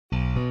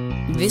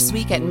This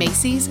week at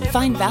Macy's,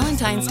 find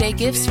Valentine's Day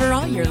gifts for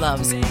all your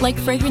loves, like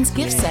fragrance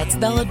gift sets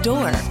they'll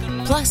adore.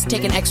 Plus,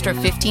 take an extra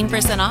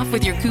 15% off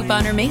with your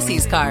coupon or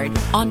Macy's card,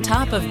 on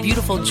top of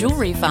beautiful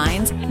jewelry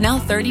finds, now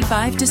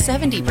 35 to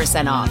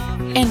 70% off,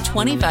 and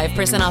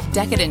 25% off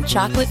decadent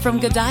chocolate from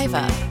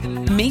Godiva.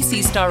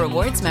 Macy's Star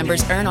Rewards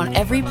members earn on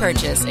every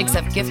purchase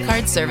except gift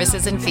card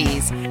services and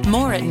fees.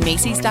 More at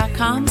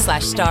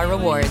Macys.com/Star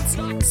Rewards.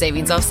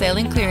 Savings off sale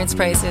and clearance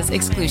prices.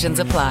 Exclusions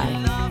apply.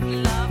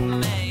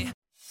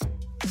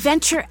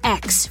 Venture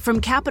X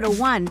from Capital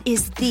One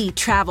is the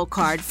travel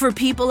card for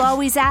people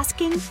always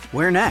asking,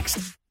 where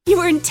next? You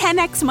earn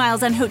 10x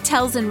miles on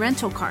hotels and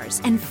rental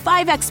cars, and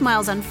 5x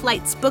miles on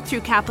flights booked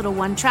through Capital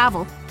One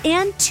Travel,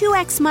 and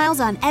 2x miles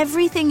on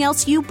everything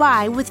else you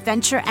buy with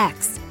Venture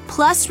X.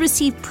 Plus,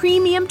 receive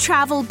premium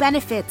travel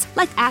benefits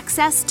like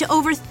access to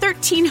over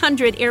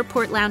 1,300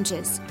 airport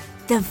lounges.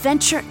 The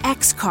Venture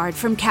X card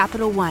from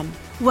Capital One.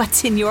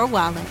 What's in your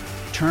wallet?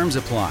 Terms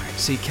apply.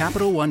 See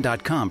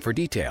CapitalOne.com for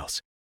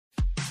details.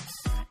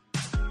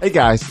 Hey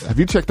guys, have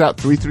you checked out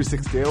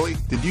 336 Daily?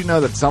 Did you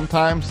know that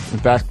sometimes, in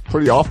fact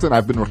pretty often,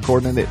 I've been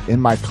recording it in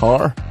my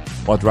car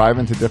while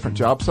driving to different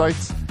job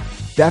sites?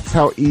 That's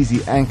how easy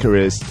Anchor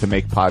is to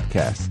make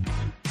podcasts.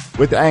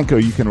 With Anchor,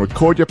 you can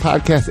record your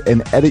podcast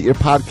and edit your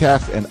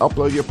podcast and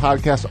upload your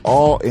podcast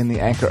all in the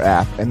Anchor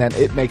app, and then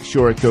it makes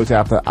sure it goes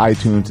out to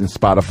iTunes and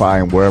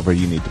Spotify and wherever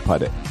you need to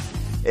put it.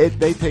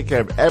 They take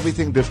care of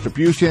everything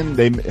distribution.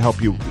 They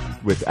help you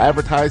with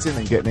advertising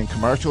and getting in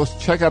commercials.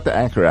 Check out the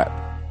Anchor app.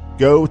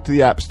 Go to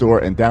the App Store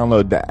and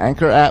download the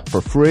Anchor app for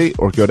free,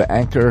 or go to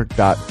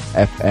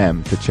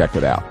anchor.fm to check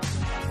it out.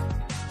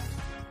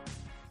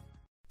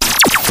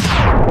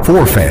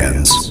 For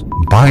fans,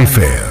 by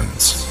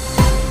fans.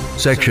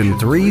 Section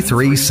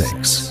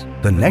 336,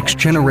 the next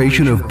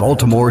generation of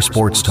Baltimore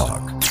sports talk.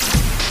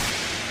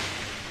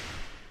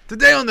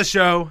 Today on the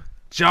show,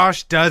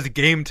 Josh does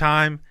Game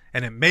Time,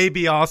 and it may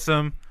be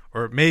awesome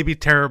or it may be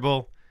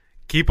terrible.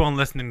 Keep on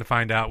listening to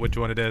find out which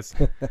one it is.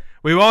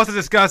 We will also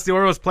discuss the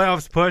Orioles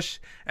playoffs push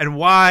and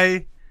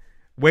why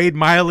Wade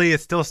Miley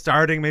is still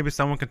starting. Maybe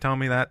someone can tell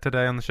me that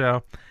today on the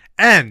show.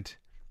 And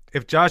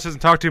if Josh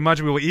doesn't talk too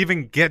much, we will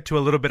even get to a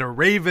little bit of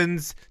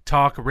Ravens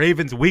talk.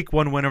 Ravens Week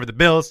 1 win over the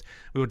Bills.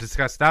 We will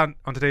discuss that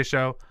on today's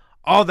show.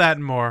 All that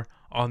and more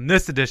on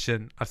this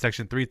edition of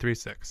Section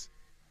 336.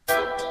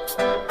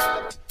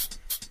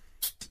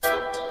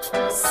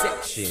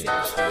 Section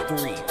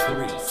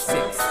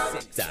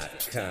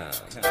 336.com.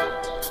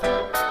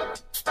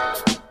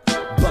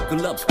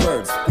 Buckle up,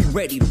 birds, be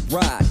ready to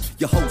ride.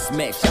 Your host,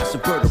 Matt Josh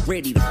and Bird, are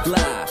ready to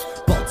fly.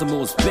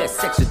 Baltimore's best,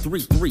 Section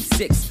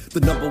 336, the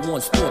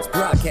 #1 sports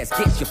broadcast.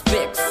 Get your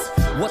fix.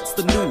 What's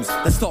the news?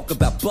 Let's talk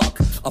about Buck,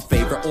 our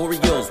favorite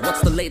Orioles.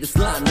 What's the latest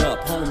lineup?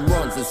 Home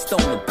runs and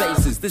stolen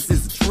bases. This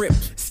is a trip.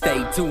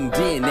 Stay tuned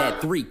in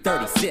at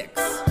 336.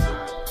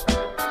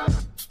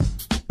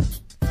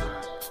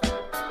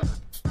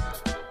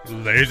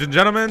 Ladies and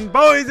gentlemen,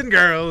 boys and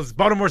girls,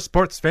 Baltimore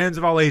sports fans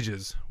of all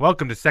ages,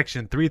 welcome to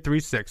Section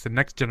 336, the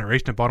next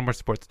generation of Baltimore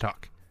sports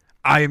talk.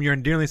 I am your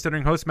endearingly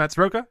stuttering host, Matt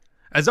Soroka.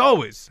 As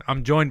always,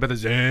 I'm joined by the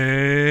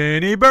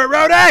zany Burt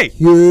Rohde.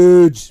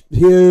 Huge.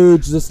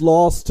 This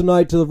loss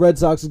tonight to the Red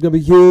Sox is going to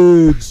be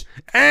huge.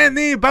 And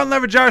the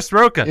bun-lever Josh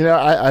Soroka. You know,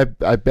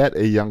 I bet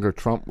a younger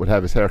Trump would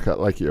have his haircut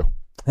like you.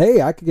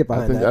 Hey, I could get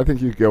behind that. I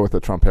think you could go with the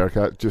Trump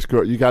haircut.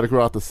 You got to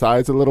grow out the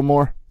sides a little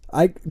more.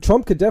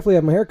 Trump could definitely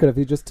have my haircut if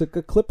he just took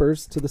a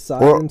clippers to the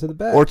side and to the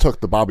back. Or took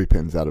the bobby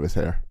pins out of his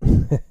hair.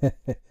 Did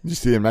you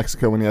see in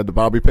Mexico when he had the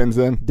bobby pins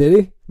in? Did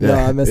he? Yeah. No,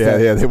 I missed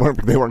that. Yeah,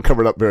 they weren't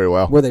covered up very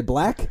well. Were they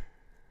black?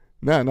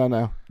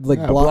 No. Like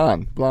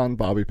blonde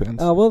bobby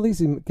pins. Oh, well, at least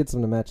he gets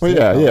them to match. Well,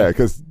 yeah,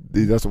 because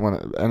he doesn't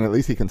want to, and at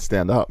least he can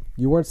stand up.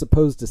 You weren't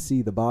supposed to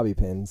see the bobby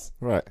pins.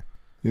 Right.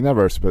 You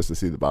never are supposed to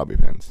see the bobby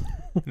pins.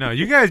 No,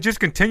 you guys just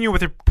continue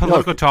with your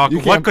political talk.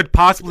 What could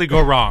possibly go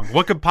wrong?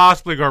 What could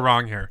possibly go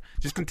wrong here?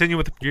 Just continue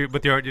with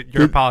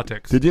your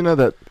politics. Did you know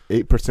that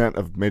 8%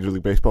 of Major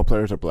League Baseball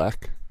players are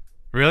black?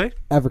 Really?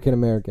 African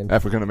American.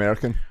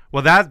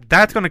 Well,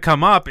 that's going to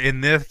come up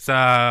in this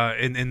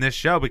in this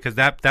show because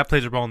that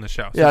plays a role in the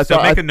show.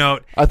 So make a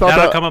note.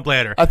 That'll come up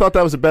later. I thought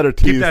that was a better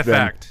tease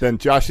than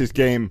Josh's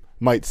game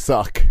might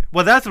suck.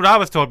 Well, that's what I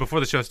was told before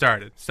the show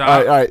started. So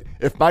all right.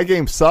 If my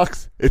game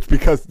sucks, it's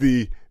because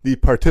the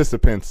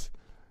participants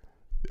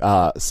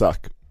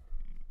suck.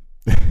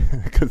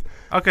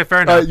 Okay,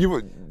 fair enough.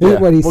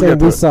 He's saying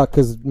we suck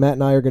because Matt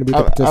and I are going to be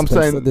the participants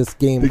I'm saying of this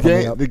game.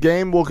 The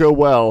game will go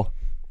well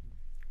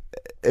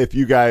if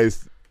you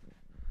guys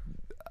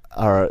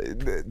are.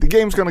 The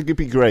game's going to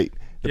be great.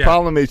 The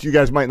problem is you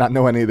guys might not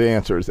know any of the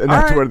answers, and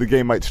that's where the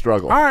game might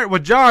struggle. All right.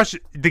 Well, Josh,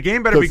 the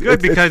game better be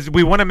good because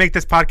we want to make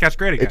this podcast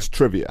great again. It's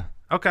trivia.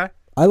 Okay.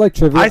 I like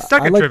trivia. I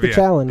suck at like trivia. The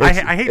challenge.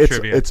 I hate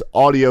trivia. It's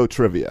audio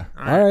trivia.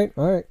 All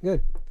right.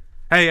 Good.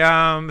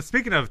 Hey,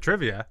 speaking of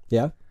trivia.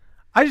 Yeah.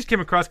 I just came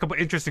across a couple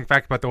interesting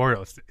facts about the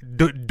Orioles.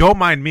 Don't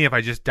mind me if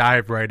I just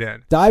dive right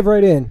in. Dive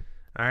right in.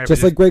 All right.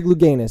 Just like Greg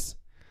Louganis.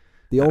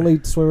 The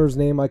only swimmer's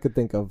name I could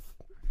think of.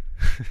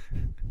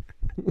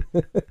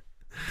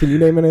 Can you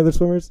name any other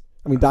swimmers?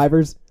 I mean,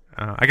 divers.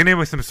 I can name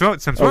like some Oh, yeah,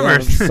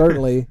 swimmers.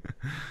 certainly.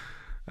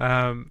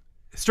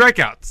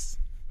 Strikeouts.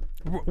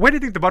 Where do you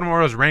think the Baltimore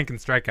Orioles rank in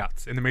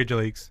strikeouts in the major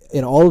leagues?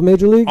 In all of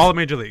Major Leagues? All the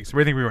major leagues.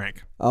 Where do you think we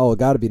rank? Oh, it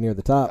got to be near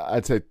the top.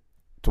 I'd say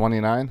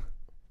 29.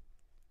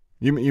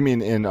 You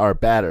mean in our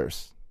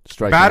batters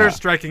striking Batters out?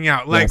 striking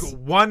out. Like Yes.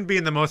 1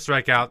 being the most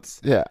strikeouts.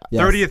 Yeah.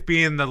 Yes. 30th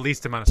being the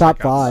least amount of Top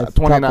strikeouts. 5.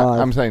 29. Top 5.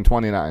 I'm saying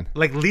 29.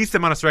 Like least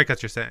amount of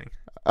strikeouts you're saying.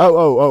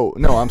 Oh.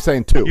 No, I'm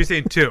saying 2. You're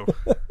saying 2.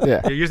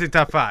 Yeah. You're saying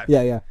top 5.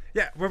 Yeah.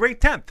 Yeah, we're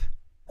ranked 10th.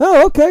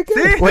 Oh, okay, good.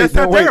 See? That's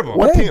not terrible.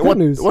 What, Hey, good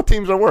news. what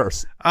teams are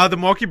worse? The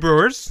Milwaukee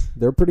Brewers,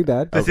 They're pretty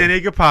bad. the San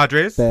Diego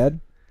Padres,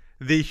 Bad.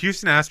 the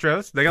Houston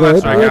Astros. They got a lot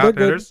of Good. Yeah, strikeout they're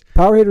good. hitters.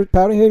 Power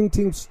hitting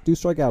teams do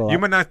strike out a lot. You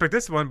might not expect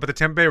this one, but the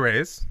Tampa Bay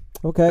Rays,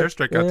 Okay. They're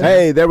strikeout team.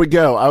 Hey, there we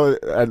go.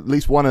 At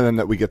least one of them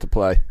that we get to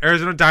play.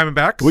 Arizona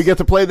Diamondbacks, We get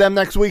to play them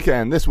this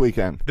weekend.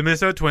 the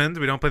Minnesota Twins.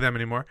 We don't play them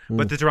anymore,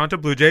 but the Toronto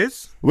Blue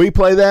Jays, We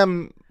play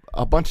them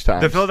a bunch of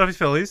times. the Philadelphia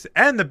Phillies,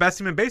 and the best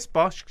team in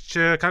baseball,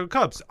 Chicago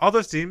Cubs. All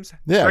those teams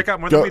strike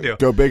out more go, than we do.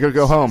 Go big or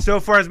go home. So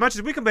for as much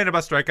as we complain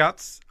about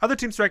strikeouts, other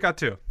teams strike out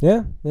too.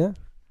 Yeah.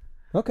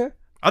 Okay.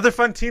 Other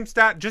fun team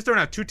stat, just throwing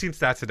out 2 team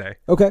stats today.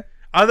 Okay.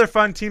 Other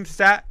fun team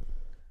stat,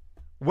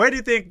 where do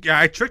you think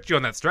I tricked you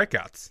on that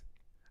strikeouts?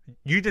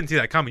 You didn't see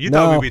that coming. You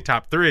thought No. we'd be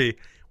top 3.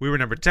 We were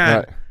number 10.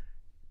 Right.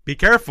 Be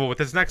careful with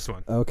this next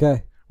one.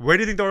 Okay. Where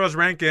do you think the Orioles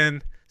rank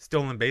in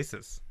stolen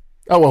bases?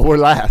 Oh well, we're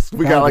last.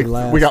 We Gotta got be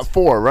last. we got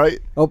 4, right?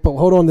 Oh, but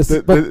hold on.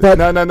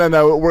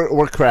 No.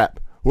 We're crap.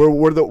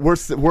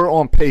 We're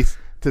on pace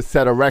to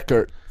set a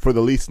record for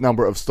the least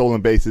number of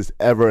stolen bases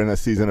ever in a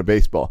season of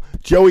baseball.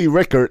 Joey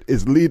Rickert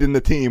is leading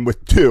the team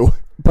with 2.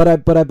 But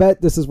I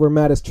bet this is where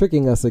Matt is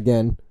tricking us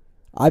again.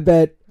 I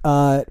bet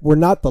we're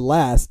not the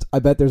last. I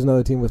bet there's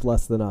another team with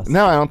less than us.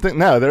 No, I don't think.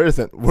 No, there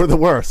isn't. We're the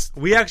worst.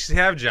 We actually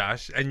have,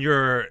 Josh, and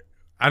you're,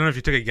 I don't know if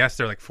you took a guess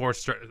there, like 4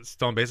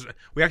 stolen bases.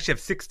 We actually have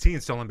 16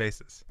 stolen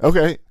bases.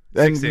 Okay,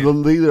 and 16. the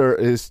leader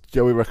is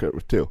Joey Rickert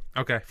with 2.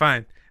 Okay,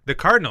 fine. The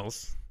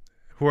Cardinals,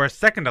 who are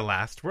second to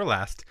last, we're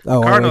last.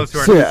 Oh, Cardinals,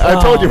 all who right. are Yeah,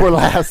 I told you we're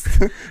last.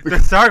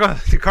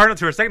 the Cardinals,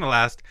 who are second to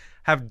last,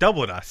 have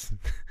doubled us.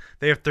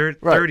 They have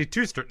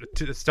 32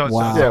 stolen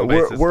Wow. Yeah,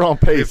 bases. we're on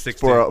We have pace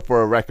 16.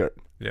 for a record.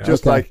 Yeah.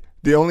 Just Okay. like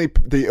the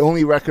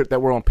only record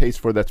that we're on pace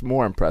for that's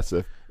more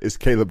impressive is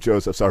Caleb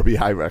Joseph's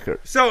RBI record.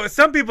 So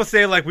some people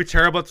say like we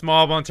terrible at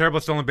small ball and terrible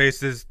at stolen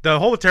bases. The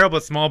whole terrible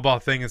at small ball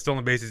thing and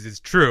stolen bases is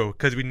true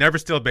because we never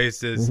steal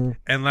bases,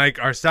 and like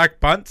our sack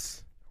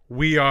bunts,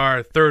 we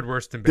are 3rd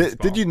worst in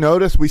baseball. Did you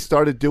notice we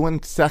started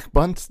doing sack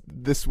bunts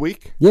this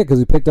week? Yeah, because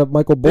we picked up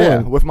Michael Yeah,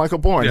 Bourne. with Michael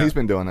Bourne. Yeah. He's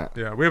been doing that.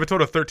 Yeah, we have a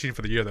total of 13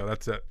 for the year though.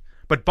 That's it.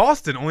 But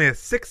Boston only has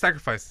 6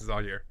 sacrifices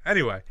all year.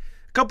 Anyway,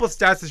 a couple of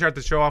stats to start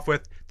the show off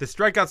with. The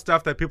strikeout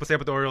stuff that people say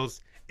about the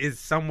Orioles is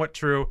somewhat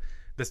true.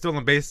 The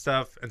stolen base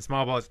stuff and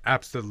small ball is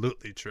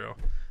absolutely true.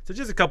 So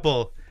just a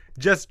couple,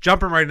 just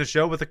jumping right in the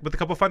show with a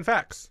couple fun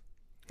facts.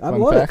 I Fun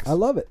love facts. it. I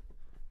love it.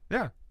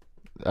 Yeah.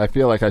 I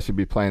feel like I should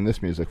be playing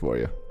this music for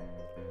you.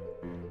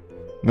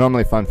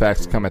 Normally, fun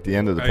facts come at the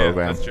end of the Oh,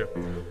 program. Yeah, that's true.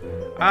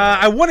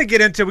 I want to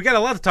get into. We got a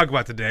lot to talk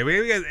about today.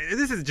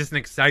 This is just an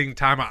exciting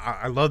time.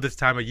 I love this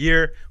time of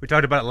year. We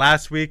talked about it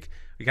last week.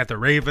 We got the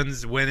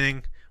Ravens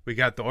winning. We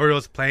got the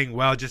Orioles playing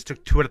well. Just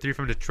took 2 out of 3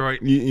 from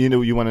Detroit.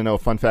 You want to know a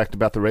fun fact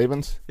about the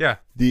Ravens? Yeah.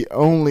 The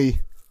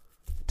only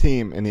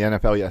team in the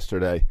NFL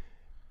yesterday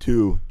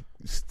to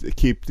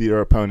keep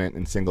their opponent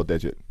in single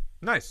digit.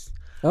 Nice.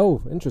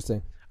 Oh,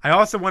 interesting. I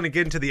also want to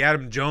get into the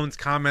Adam Jones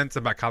comments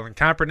about Colin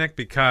Kaepernick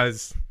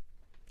because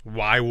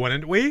why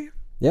wouldn't we?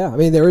 Yeah, I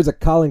mean, there is a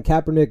Colin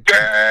Kaepernick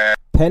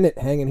pennant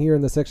hanging here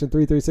in the Section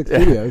 336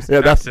 studios.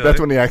 Yeah, that's Absolutely.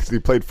 when he actually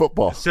played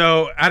football.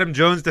 So Adam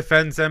Jones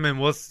defends him, and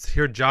we'll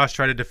hear Josh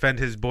try to defend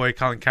his boy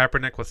Colin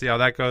Kaepernick. We'll see how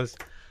that goes.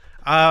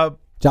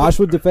 Josh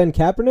would defend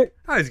Kaepernick?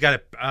 Oh, he's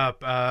got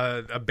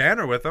a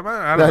banner with him.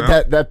 I don't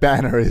know. That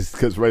banner is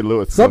because Ray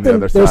Lewis is on the Something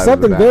other side there's of the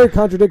something banner. very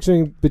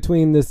contradictory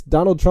between this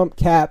Donald Trump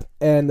cap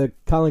and the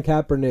Colin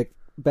Kaepernick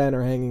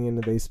banner hanging in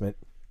the basement.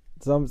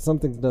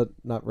 Something's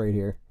not right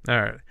here.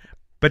 All right.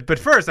 But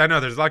first, I know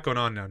there's a lot going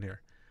on down here.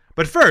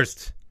 But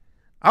first,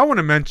 I want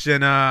to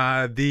mention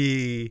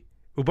the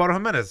Ubaldo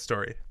Jimenez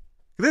story.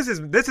 This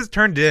is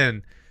turned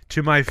in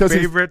to my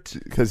favorite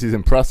because he's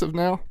impressive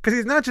now. because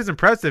he's not just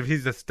impressive,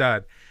 he's a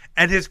stud,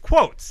 and his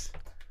quotes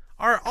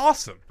are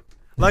awesome.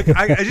 Like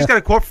I just got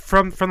a quote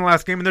from the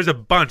last game, and there's a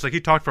bunch. Like he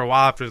talked for a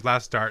while after his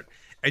last start,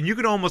 and you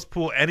can almost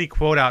pull any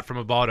quote out from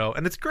Ubaldo,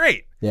 and it's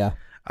great. Yeah.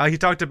 He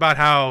talked about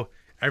how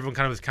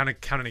everyone was counting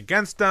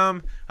against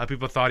him.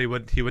 People thought he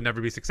would never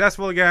be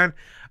successful again.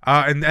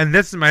 And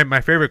this is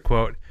my favorite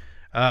quote.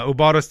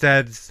 Ubaldo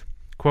says,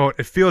 quote,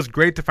 "It feels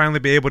great to finally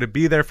be able to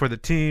be there for the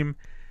team.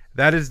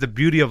 That is the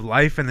beauty of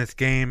life in this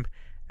game.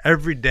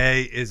 Every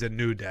day is a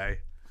new day."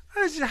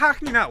 How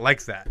can you not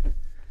like that?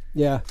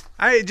 Yeah.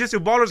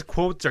 Ubaldo's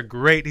quotes are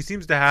great. He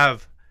seems to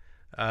have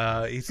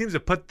he seems to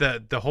put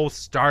the whole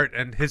start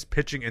and his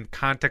pitching in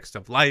context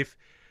of life.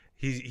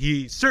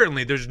 He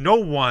certainly, there's no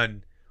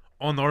one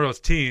on the Orioles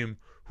team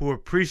who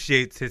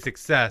appreciates his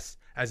success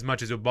as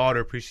much as Ubaldo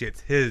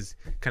appreciates his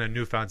kind of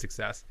newfound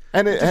success.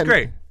 And it's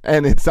great.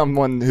 And it's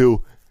someone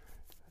who,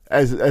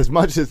 as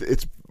much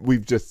as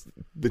we've just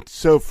been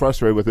so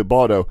frustrated with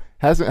Ubaldo,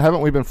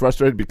 haven't we been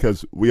frustrated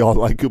because we all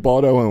like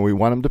Ubaldo and we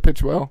want him to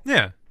pitch well?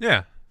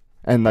 Yeah.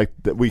 And like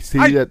we see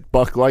that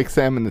Buck likes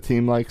him and the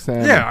team likes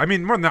him. Yeah, I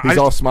mean more than that, he's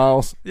all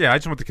smiles. Yeah, I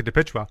just want the kid to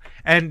pitch well,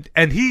 and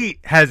he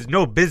has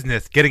no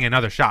business getting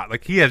another shot.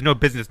 Like he has no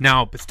business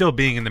now, still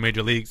being in the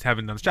major leagues,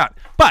 having another shot.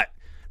 But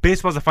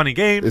baseball's a funny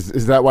game.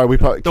 Is that why we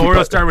probably the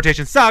Orioles starting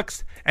rotation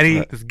sucks, and he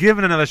is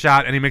given another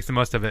shot, and he makes the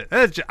most of it.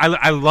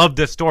 I love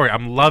this story.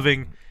 I'm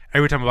loving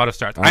every time Ubaldo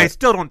starts. I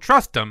still don't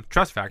trust him.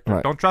 Trust factor.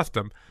 Right. Don't trust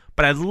him.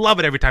 But I love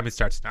it every time he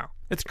starts now.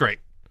 It's great.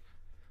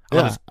 I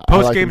Yeah, love his I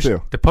like post-game, him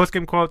too. the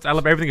post-game quotes. I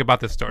love everything about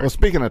this story. Well,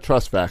 speaking of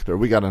trust factor,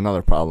 we got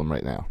another problem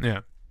right now. Yeah.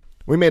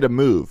 We made a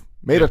move,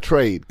 a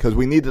trade because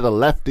we needed a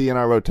lefty in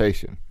our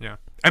rotation. Yeah.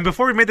 And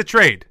before we made the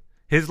trade,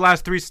 his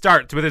last 3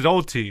 starts with his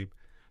old team,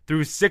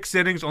 threw 6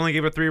 innings, only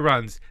gave it 3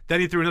 runs. Then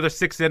he threw another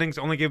 6 innings,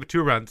 only gave it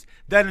 2 runs.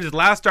 Then in his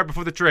last start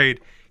before the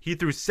trade, he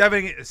threw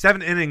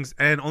 7 innings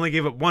and only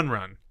gave it 1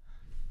 run.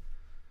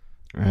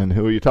 And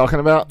who are you talking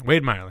about?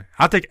 Wade Miley.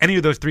 I'll take any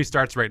of those 3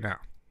 starts right now.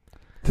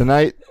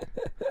 Tonight,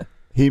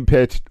 he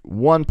pitched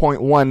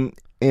 1.1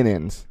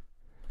 innings,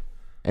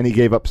 and he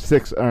gave up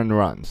 6 earned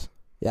runs.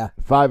 Yeah.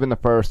 5 in the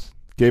first,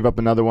 gave up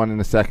another 1 in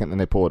the second,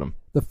 and they pulled him.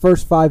 The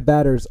first 5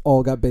 batters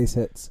all got base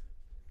hits.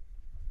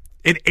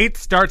 In 8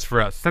 starts for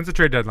us since the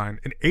trade deadline,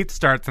 in 8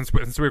 starts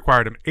since we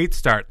acquired him, 8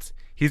 starts,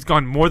 he's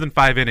gone more than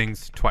 5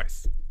 innings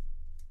twice.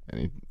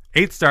 And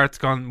 8 starts,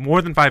 gone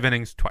more than 5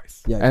 innings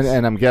twice. Yes.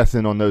 and I'm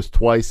guessing on those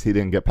twice, he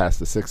didn't get past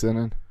the 6th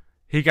inning.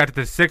 He got to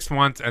the 6th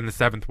once and the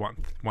 7th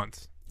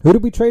once. Who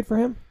did we trade for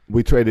him?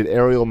 We traded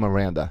Ariel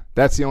Miranda.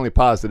 That's the only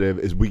positive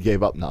is we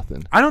gave up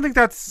nothing. I don't think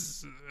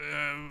that's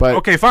But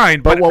okay.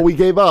 Fine, But what we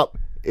gave up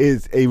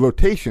is a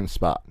rotation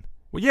spot.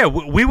 well, yeah,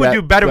 we would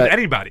do better with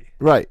anybody.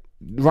 Right.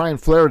 Ryan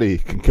Flaherty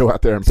can go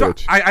out there and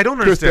pitch. I don't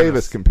Chris understand.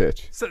 Davis can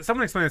pitch. So,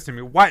 someone explain this to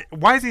me. Why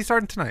is he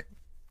starting tonight?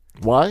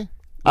 Why?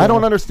 I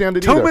don't understand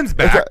it either. Tillman's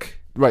back.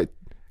 Right.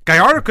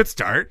 Gallardo could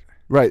start.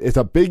 Right. It's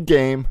a big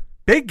game.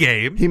 Big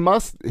game. He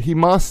must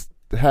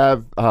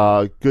have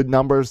good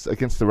numbers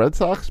against the Red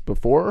Sox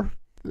before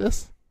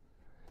this.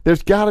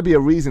 There's got to be a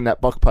reason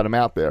that Buck put him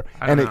out there,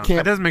 I don't know. it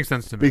can't. It doesn't make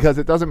sense to me because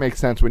it doesn't make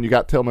sense when you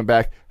got Tillman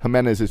back.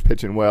 Jimenez is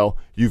pitching well.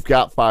 You've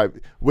got 5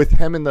 with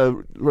him in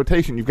the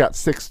rotation. You've got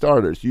 6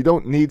 starters. You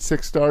don't need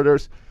 6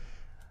 starters.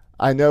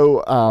 I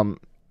know.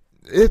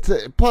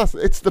 Plus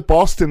it's the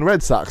Boston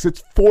Red Sox.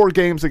 It's 4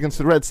 games against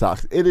the Red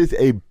Sox. It is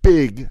a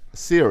big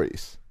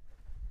series.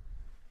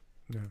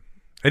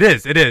 It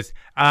is.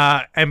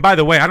 And by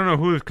the way, I don't know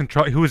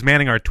who is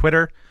manning our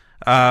Twitter,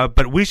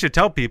 but we should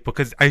tell people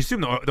because I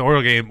assume the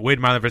Oriole game, Wade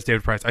Miley versus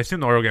David Price. I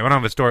assume the Oriole game. I don't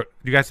have a score. Do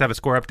you guys have a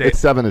score update?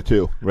 It's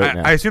 7-2 right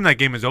now. I assume that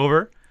game is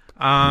over.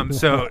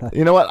 So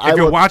you know what? If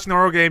you're watching the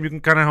Oriole game, you can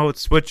kind of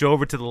switch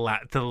over to the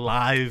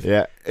live.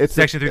 Yeah, it's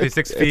Section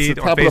 336 feed it's the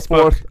top on of the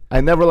Facebook. 4th.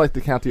 I never like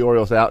to count the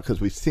Orioles out because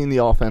we've seen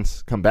the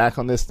offense come back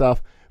on this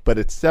stuff. But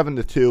it's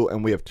 7-2,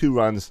 and we have 2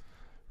 runs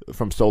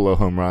from solo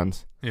home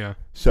runs. Yeah.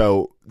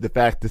 So the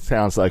fact it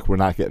sounds like we're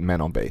not getting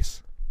men on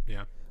base.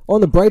 Yeah.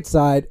 On the bright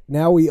side,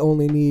 now we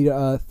only need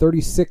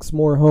 36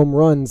 more home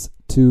runs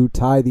to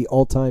tie the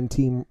all-time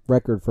team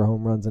record for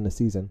home runs in a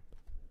season.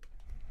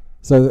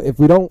 So if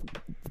we don't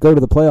go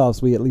to the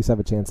playoffs, we at least have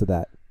a chance of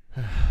that.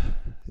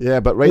 Yeah,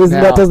 but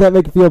now, doesn't that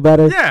make you feel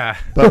better? Yeah.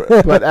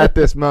 But at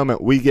this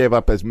moment, we gave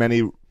up as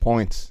many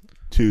points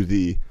to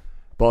the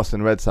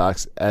Boston Red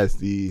Sox as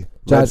the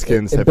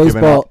Redskins have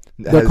given up.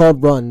 They're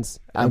called runs.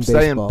 I'm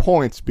saying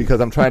points because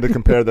I'm trying to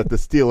compare that the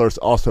Steelers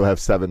also have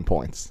 7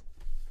 points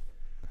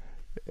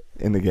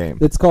in the game.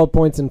 It's called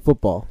points in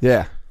football.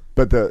 Yeah,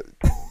 but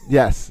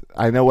yes,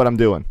 I know what I'm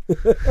doing.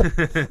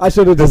 I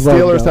should have just The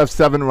Steelers have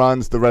 7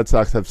 runs. The Red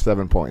Sox have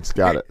 7 points.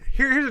 Got it.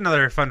 Here's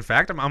another fun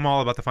fact. I'm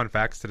all about the fun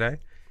facts today.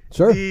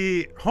 Sure.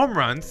 The home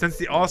runs since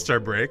the All-Star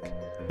break,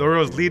 the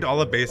Orioles lead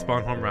all of baseball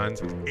in home runs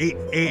with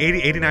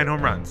 89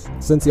 home runs.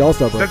 Since the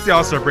All-Star break. Since the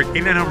All-Star break,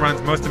 89 home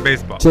runs, most in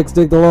baseball. Chicks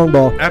dig the long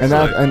ball.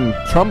 Absolutely. And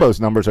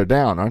Trumbo's numbers are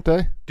down, aren't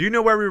they? Do you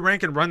know where we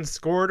rank in runs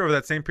scored over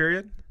that same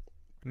period?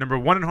 Number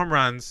 1 in home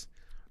runs.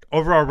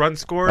 Overall runs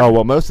scored. Oh,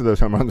 well, most of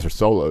those home runs are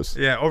solos.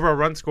 Yeah, overall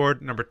runs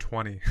scored, number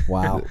 20.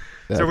 Wow.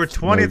 So we're That's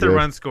 20th no in good.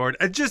 runs scored.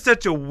 It's just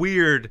such a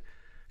weird,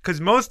 because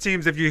most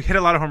teams, if you hit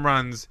a lot of home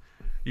runs,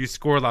 you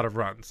score a lot of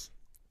runs.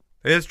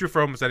 It is true for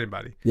almost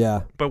anybody.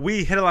 Yeah. But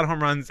we hit a lot of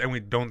home runs and we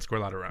don't score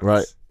a lot of runs.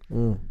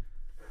 Right.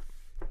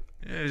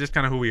 It's just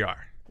kind of who we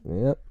are.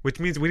 Yep. Which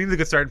means we need to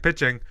get started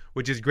pitching,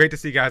 which is great to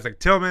see guys like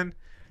Tillman,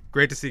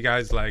 great to see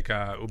guys like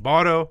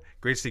Ubaldo,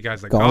 great to see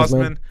guys like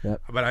Gausman.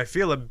 Yep. But I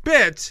feel a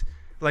bit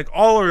like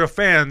all Oriole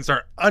fans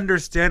are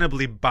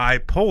understandably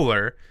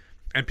bipolar,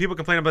 and people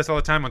complain about this all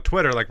the time on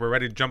Twitter, like we're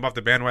ready to jump off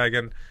the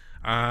bandwagon.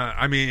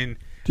 I mean,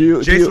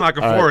 Jason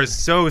Lockefour is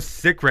so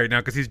sick right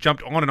now because he's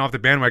jumped on and off the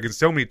bandwagon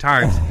so many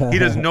times. He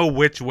doesn't know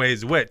which way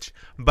is which.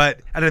 And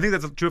I think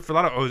that's true for a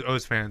lot of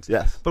O's fans.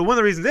 Yes. But one of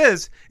the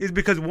reasons is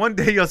because one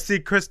day you'll see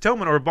Chris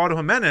Tillman or Ubaldo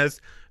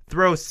Jimenez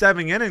throw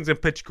 7 innings and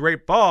pitch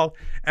great ball,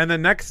 and the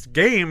next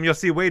game you'll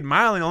see Wade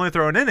Miley only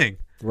throw an inning.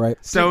 Right.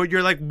 So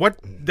you're like, what?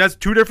 That's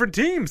 2 different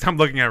teams I'm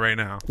looking at right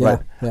now. Yeah. Right.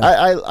 Yeah.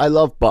 I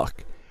love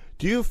Buck.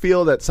 Do you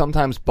feel that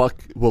sometimes Buck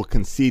will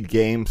concede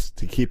games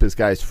to keep his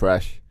guys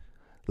fresh?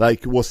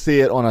 Like, we'll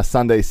see it on a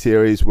Sunday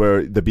series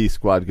where the B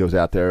squad goes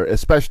out there,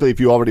 especially if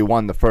you already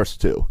won the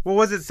first 2. Well,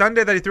 was it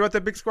Sunday that he threw out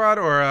the big squad,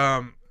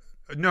 or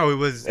no? It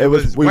was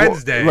we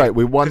Wednesday. Right,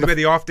 we won 'cause we had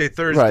the off day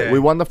Thursday. Right, we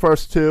won the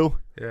first 2.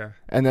 Yeah.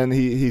 And then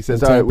he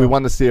says, In all right, we Tampa.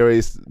 won the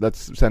series.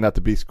 Let's send out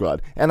the B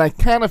squad. And I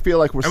kind of feel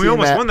like we're And seeing we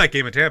almost that. won that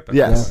game in Tampa.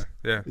 Yes.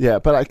 Yeah. Yeah,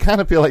 but I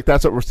kind of feel like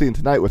that's what we're seeing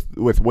tonight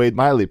with Wade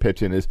Miley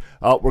pitching is,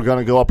 we're going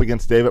to go up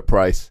against David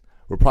Price.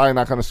 We're probably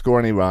not going to score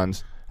any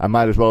runs. I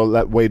might as well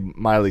let Wade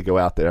Miley go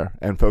out there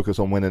and focus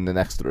on winning the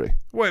next 3.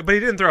 Wait, but he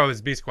didn't throw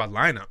his B squad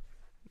lineup.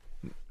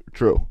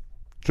 True.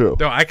 No,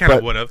 I kind of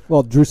But- would have.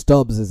 Well, Drew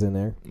Stubbs is in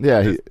there, Yeah,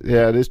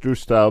 it is Drew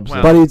Stubbs.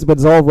 Well- but it's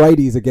all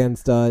righties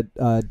against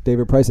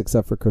David Price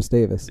except for Chris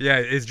Davis. Yeah,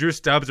 is Drew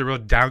Stubbs a real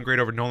downgrade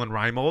over Nolan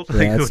Reimold? Yeah,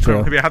 Like, that's who's going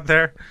to true. be out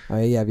there?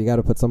 Yeah, you got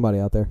to put somebody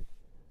out there,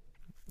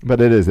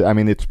 But it is. I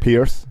mean, it's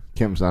Pierce.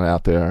 Kim's not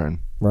out there. And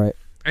right?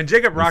 And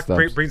Jacob Rock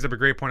Stubbs. brings up a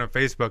great point on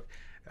Facebook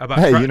about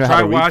Hey, try, you know try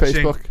how to read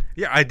watching. Facebook?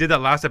 Yeah, I did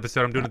that last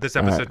episode. I'm doing it this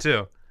episode right.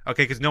 too.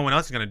 Okay, because no one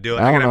else is going to do it.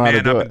 I I don't got know how to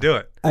to man do up it. and do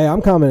it. Hey,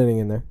 I'm commenting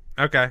in there.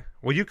 Okay.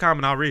 Well, you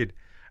comment, I'll read.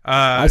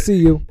 I see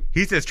you.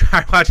 He says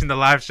try watching the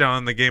live show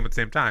and the game at the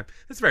same time.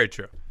 That's very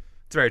true.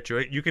 It's very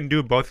true. You can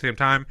do both at the same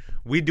time.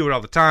 We do it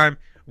all the time.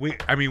 We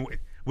have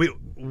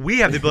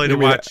the ability to You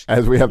mean watch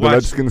as we have the watch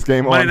Redskins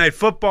game Monday on? Night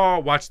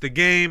Football, watch the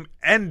game,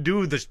 and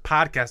do this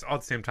podcast all at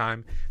the same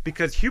time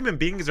because human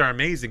beings are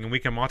amazing and we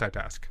can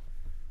multitask.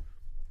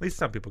 At least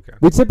some people can.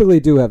 We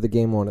typically do have the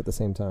game on at the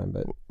same time,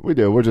 but We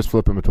do. We're just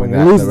flipping between when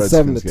that we and the lose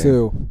Redskins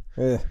 7-2, game.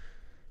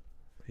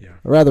 Yeah.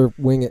 I'd rather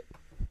wing it.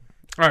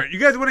 All right, you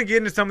guys want to get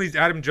into some of these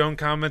Adam Jones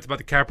comments about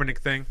the Kaepernick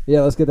thing?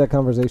 Yeah, let's get that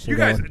conversation You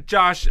guys, going.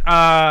 Josh,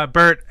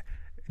 Bert,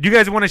 do you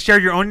guys want to share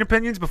your own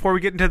opinions before we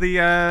get into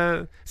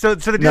the so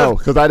the deal No, is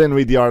because I didn't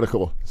read the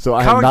article. So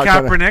I am Colin not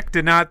gonna- Kaepernick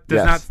does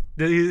Yes.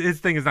 not his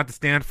thing is not to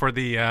stand for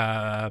the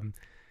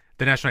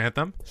national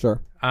anthem.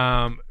 Sure.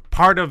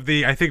 Part of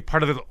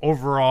the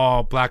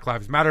overall Black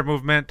Lives Matter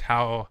movement,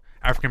 how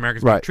African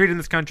Americans are Right. treated in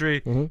this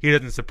country, he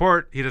doesn't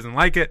support, he doesn't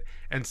like it,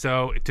 and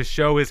so to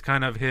show his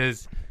kind of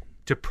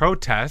to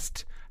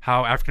protest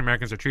how African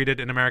Americans are treated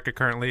in America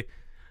currently,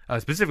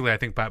 specifically I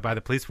think by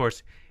the police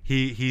force,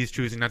 he's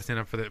choosing not to stand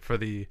up for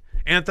the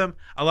anthem.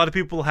 A lot of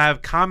people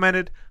have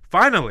commented,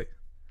 finally.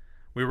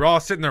 We were all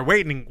sitting there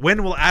waiting.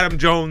 When will Adam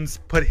Jones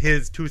put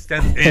his 2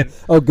 cents in?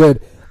 Oh,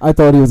 good. I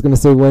thought he was going to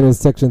say when is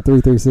Section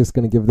 336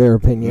 going to give their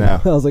opinion.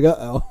 No. I was like,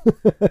 uh-oh.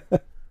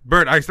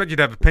 Bert, I expect you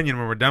to have an opinion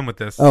when we're done with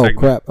this Oh, segment.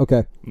 crap.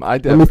 Okay. I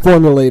Let me did.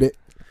 formulate it.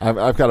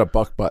 I've got a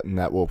buck button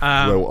that will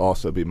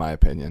also be my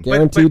opinion. Yeah.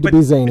 Guaranteed to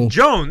be zany.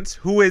 Jones,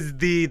 who is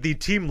the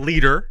team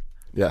leader,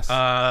 Yes.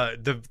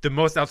 the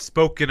most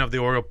outspoken of the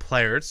Oriole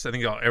players, I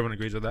think everyone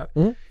agrees with that.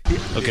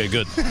 Okay,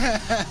 good.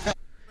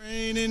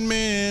 Raining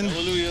men.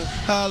 Hallelujah.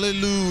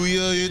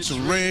 Hallelujah. It's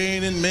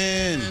raining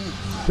men.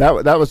 that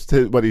was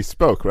what he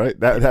spoke, right?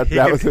 That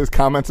can- was his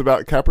comments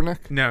about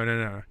Kaepernick?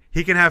 No.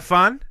 He can have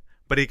fun,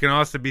 but he can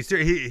also be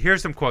serious.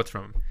 Here's some quotes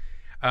from him.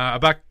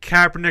 About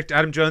Kaepernick,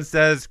 Adam Jones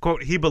says,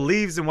 quote, he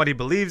believes in what he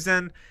believes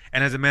in,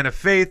 and as a man of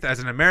faith, as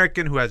an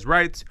American who has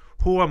rights,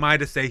 who am I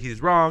to say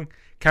he's wrong?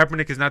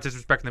 Kaepernick is not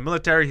disrespecting the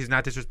military. He's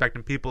not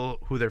disrespecting people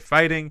who they're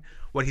fighting.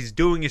 What he's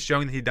doing is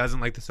showing that he doesn't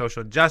like the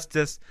social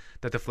injustice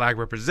that the flag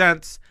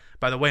represents.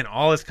 By the way, in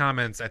all his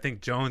comments, I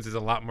think Jones is a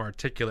lot more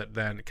articulate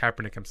than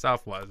Kaepernick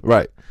himself was.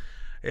 Right.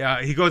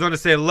 He goes on to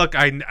say, look,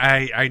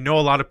 I know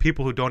a lot of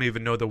people who don't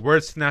even know the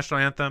words to the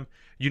national anthem.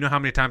 You know how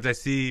many times I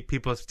see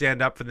people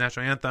stand up for the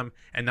national anthem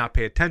and not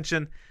pay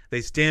attention.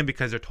 They stand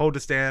because they're told to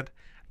stand.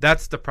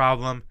 That's the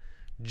problem.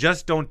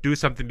 Just don't do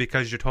something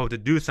because you're told to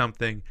do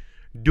something.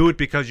 Do it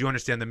because you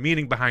understand the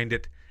meaning behind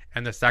it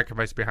and the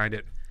sacrifice behind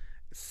it.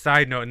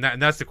 Side note,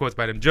 and that's the quotes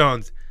by Adam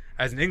Jones.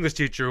 As an English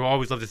teacher who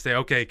always loves to say,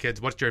 okay,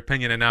 kids, what's your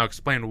opinion? And now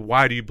explain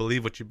why do you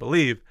believe what you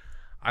believe.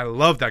 I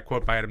love that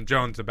quote by Adam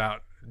Jones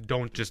about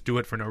don't just do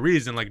it for no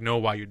reason, like know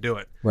why you do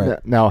it.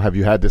 Right. Now, have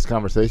you had this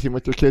conversation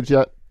with your kids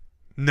yet?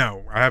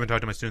 No, I haven't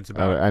talked to my students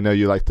about it. I know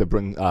you like to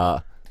bring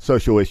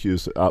social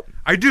issues up.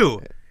 I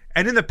do.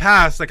 And in the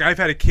past, like I've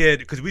had a kid,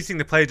 because we sing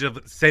the Pledge of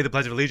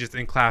Allegiance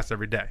in class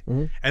every day.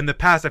 And in the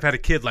past, I've had a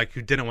kid like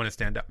who didn't want to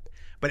stand up.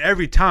 But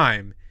every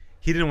time,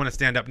 he didn't want to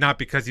stand up, not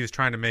because he was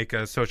trying to make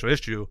a social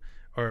issue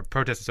or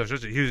protest a social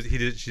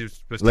issue. She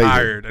was Lazy.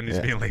 tired and he's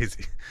being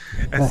lazy.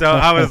 And so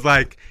I was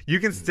like, you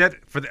can sit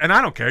for and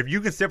I don't care.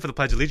 You can sit for the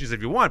Pledge of Allegiance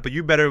if you want, but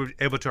you better be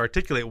able to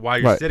articulate why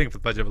you're Right. sitting for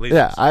the Pledge of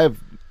Allegiance. Yeah,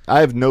 I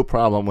have no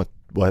problem with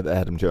what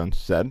Adam Jones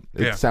said.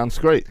 It Yeah. sounds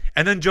great.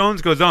 And then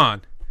Jones goes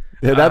on.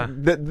 Yeah,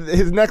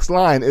 his next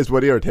line is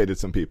what irritated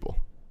some people.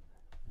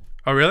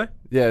 Oh, really?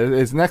 Yeah,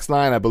 his next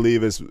line, I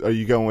believe, is, are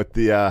you going with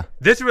the...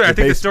 This is where I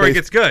think the story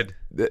gets good.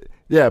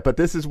 Yeah, but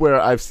this is where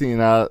I've seen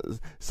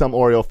some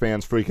Oriole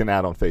fans freaking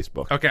out on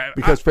Facebook. Okay.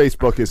 Because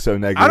Facebook is so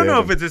negative. I don't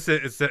know if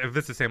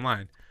it's the same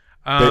line.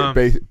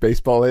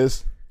 Baseball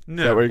is?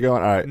 No. Is that where you're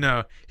going? All right.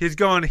 No. He's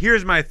going,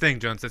 here's my thing,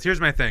 Jones says.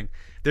 Here's my thing.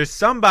 There's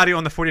somebody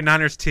on the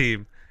 49ers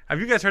team. Have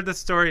you guys heard this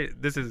story?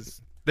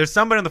 There's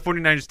somebody on the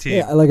 49ers team.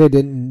 Yeah, like I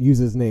didn't use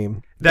his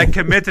name. That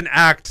commits an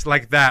act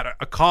like that.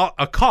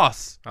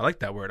 Accosts. I like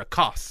that word.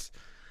 Accosts.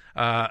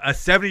 A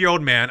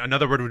 70-year-old man.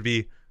 Another word would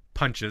be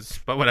punches,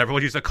 but whatever.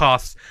 We'll use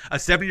accosts. A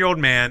 70-year-old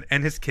man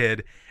and his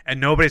kid, and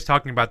nobody's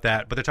talking about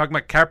that. But they're talking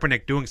about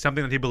Kaepernick doing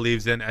something that he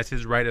believes in as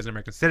his right as an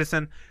American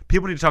citizen.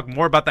 People need to talk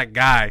more about that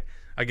guy.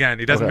 Again,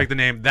 he doesn't make the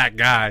name that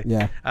guy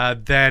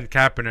than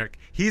Kaepernick.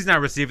 He's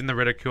not receiving the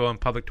ridicule and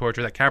public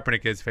torture that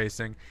Kaepernick is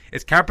facing.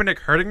 Is Kaepernick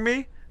hurting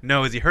me?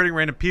 No. Is he hurting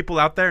random people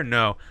out there?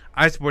 No.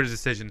 I support his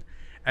decision.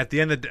 At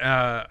the end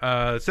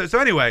of so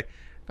anyway,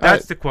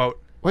 that's the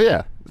quote. Well,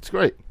 yeah, it's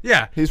great.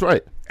 Yeah, he's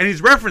right. And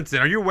he's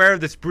referencing. Are you aware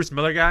of this Bruce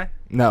Miller guy?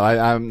 No,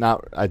 I'm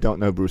not. I don't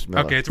know Bruce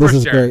Miller. Okay, it's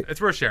worth sharing.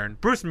 It's worth sharing.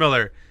 Bruce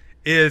Miller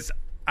is.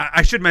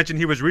 I should mention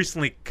he was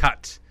recently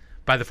cut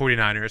by the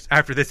 49ers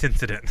after this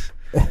incident.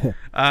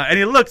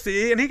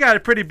 And he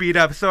got pretty beat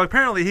up. So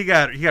apparently he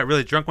got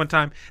really drunk one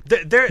time.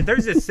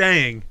 There's this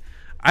saying.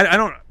 I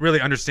don't really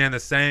understand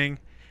this saying.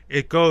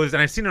 It goes,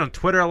 and I've seen it on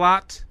Twitter a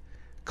lot,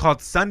 called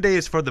 "Sunday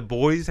is for the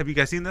boys." Have you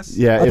guys seen this?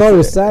 Yeah, I thought it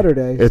was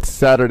Saturday. It's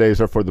Saturdays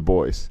are for the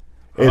boys.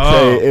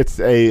 It's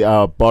a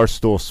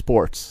Barstool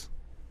Sports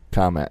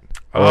comment.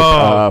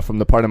 From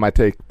the Part of My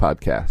Take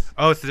podcast.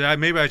 Oh, so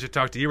maybe I should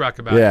talk to E-Rock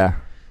about it. Yeah.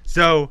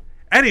 So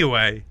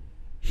anyway,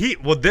 he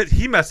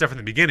messed up from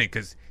the beginning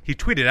because he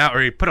tweeted out,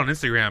 or he put on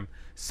Instagram,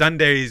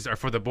 Sundays are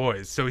for the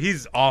boys. So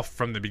he's off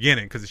from the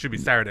beginning because it should be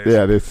Saturdays.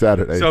 Yeah, it's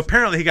Saturdays. So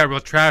apparently he got real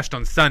trashed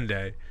on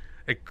Sunday,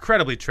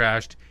 incredibly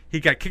trashed. He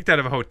got kicked out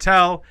of a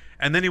hotel,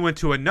 and then he went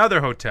to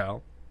another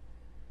hotel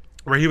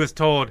where he went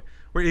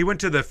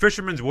to the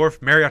Fisherman's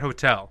Wharf Marriott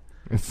Hotel.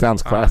 It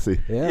sounds classy.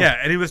 Yeah,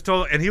 and he was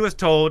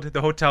told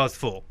the hotel is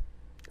full.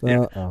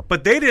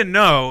 But they didn't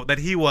know that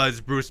he was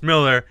Bruce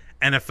Miller,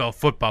 NFL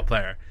football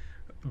player.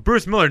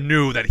 Bruce Miller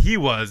knew that he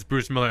was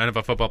Bruce Miller,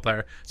 NFL football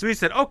player. So he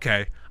said,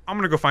 okay, I'm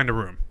going to go find a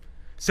room.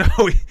 So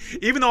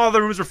even though all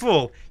the rooms were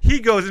full, he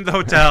goes into the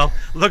hotel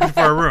looking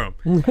for a room.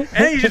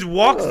 And he just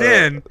walks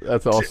in.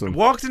 That's awesome.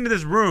 Walks into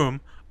this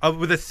room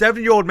with a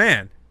 70-year-old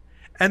man.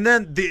 And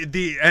then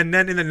and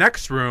then in the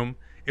next room,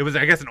 it was,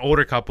 I guess, an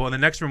older couple. In the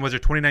next room was their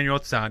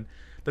 29-year-old son.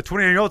 The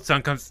 29-year-old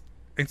son comes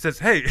and says,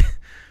 hey,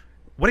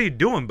 what are you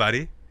doing,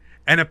 buddy?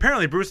 And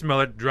apparently Bruce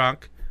Miller,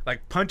 drunk,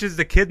 punches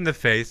the kid in the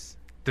face,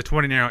 the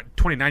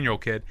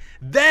 29-year-old kid,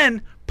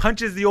 then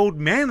punches the old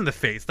man in the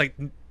face,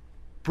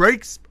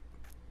 breaks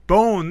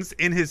bones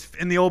in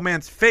the old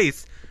man's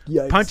face.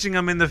 Yikes. Punching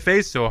him in the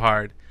face so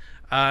hard.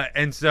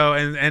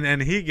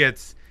 And he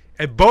gets,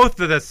 both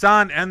the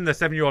son and the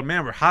 7-year-old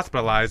man were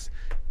hospitalized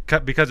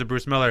because of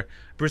Bruce Miller.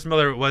 Bruce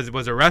Miller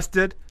was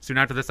arrested soon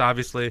after this,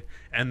 obviously,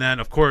 and then,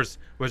 of course,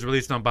 was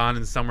released on bond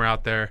and somewhere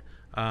out there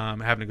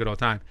having a good old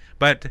time.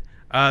 But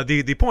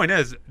the point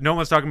is, no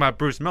one's talking about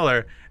Bruce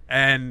Miller,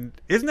 and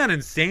isn't that an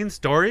insane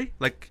story?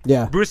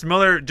 Bruce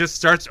Miller just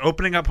starts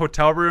opening up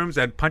hotel rooms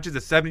and punches a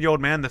 70-year-old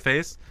man in the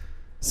face.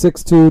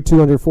 6'2",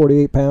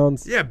 248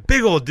 pounds. Yeah,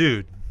 big old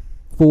dude.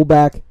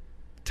 Fullback.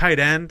 Tight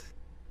end.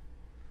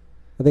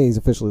 I think he's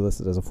officially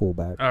listed as a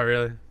fullback. Oh,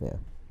 really? Yeah.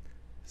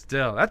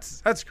 Still,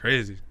 that's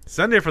crazy.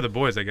 Sunday for the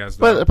boys, I guess.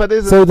 But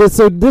so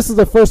this is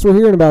the first we're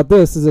hearing about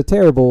this. Is a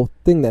terrible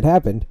thing that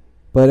happened,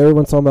 but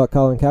everyone's talking about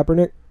Colin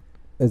Kaepernick.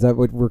 Is that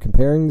what we're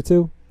comparing the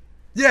two?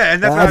 Yeah,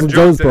 and that's what Adam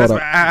Jones said. That's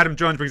why Adam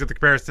Jones brings up the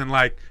comparison.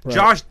 Right.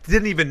 Josh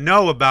didn't even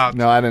know about.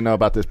 No, I didn't know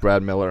about this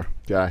Brad Miller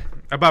guy.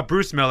 About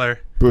Bruce Miller.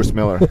 Bruce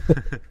Miller.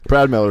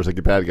 Brad Miller's a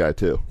bad guy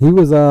too. He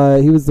was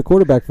the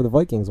quarterback for the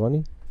Vikings,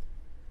 wasn't he?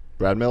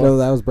 Brad Miller? No,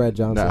 that was Brad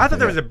Johnson. No, I thought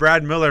there was a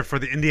Brad Miller for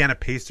the Indiana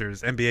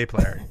Pacers NBA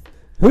player.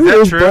 Who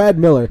is Brad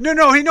Miller?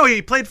 No,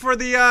 he played for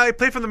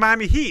the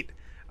Miami Heat,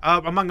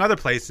 among other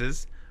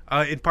places,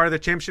 in part of the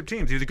championship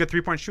teams. He was a good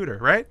 3-point shooter,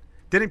 right?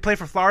 Didn't he play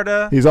for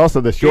Florida? He's also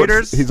the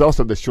Gators? He's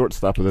also the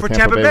shortstop of the for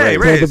Tampa Bay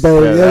Rays.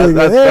 There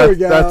we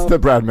go. That's the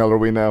Brad Miller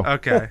we know.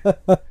 Okay.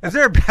 Is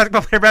there a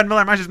basketball player Brad Miller?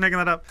 Am I just making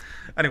that up?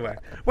 Anyway,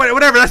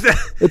 whatever. That's it.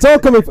 It's all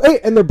coming. Hey,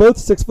 and they're both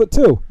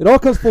 6'2". It all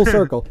comes full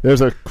circle. There's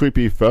a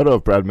creepy photo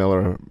of Brad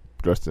Miller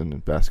dressed in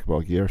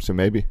basketball gear, so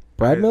maybe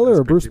Brad Miller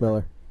or Bruce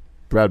Miller?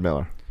 Brad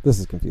Miller. This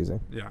is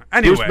confusing. Yeah.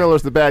 Anyway, Bruce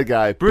Miller's the bad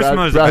guy. Brad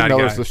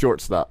Miller's the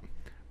shortstop.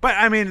 But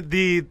I mean,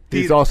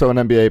 he's also an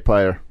NBA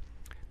player.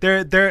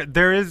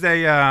 There is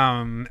a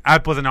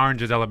apples and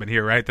oranges element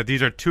here, right? That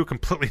these are two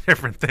completely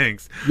different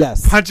things.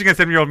 Yes. Punching a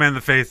 7-year-old man in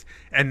the face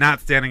and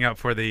not standing up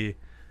for the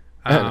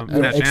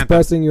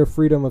expressing your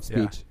freedom of speech.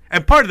 Yeah.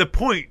 And part of the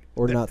point,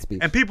 or not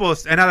speech.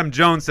 And Adam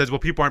Jones says, well,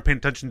 people aren't paying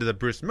attention to the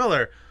Bruce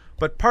Miller.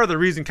 But part of the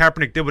reason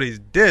Kaepernick did what he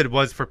did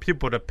was for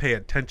people to pay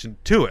attention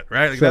to it,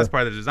 right? That's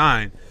part of the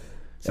design.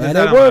 So and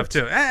it worked.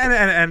 Too.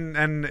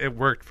 And it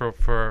worked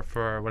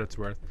for what it's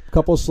worth. A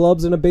couple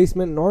schlubs in a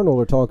basement in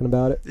Arnold are talking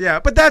about it. Yeah,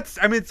 but it's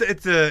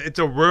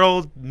a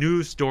world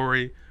news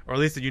story, or at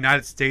least a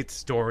United States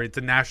story. It's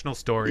a national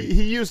story.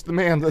 He used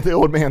the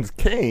old man's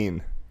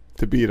cane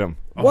to beat him.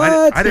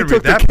 What? I didn't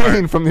read that took the part.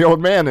 cane from the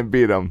old man and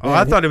beat him. Oh,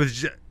 I thought it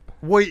was.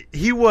 Well,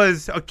 he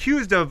was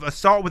accused of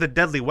assault with a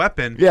deadly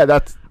weapon. Yeah,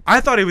 that's. I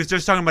thought he was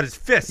just talking about his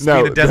fist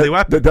being a deadly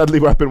weapon. The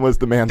deadly weapon was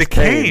the man's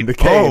cane. The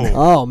cane.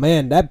 Oh,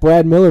 man. That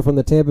Brad Miller from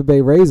the Tampa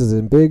Bay Rays is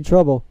in big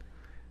trouble.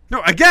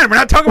 No, again, we're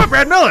not talking about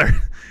Brad Miller.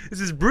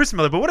 This is Bruce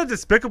Miller, but what a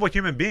despicable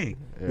human being.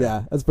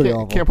 Yeah, that's pretty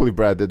awful. Can't believe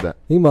Brad did that.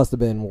 He must have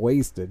been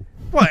wasted.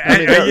 Well,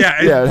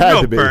 it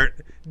had to be.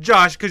 Bert.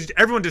 Josh, because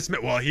everyone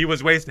dismissed. Well, he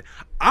was wasted.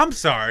 I'm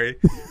sorry.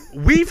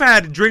 We've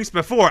had drinks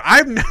before.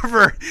 I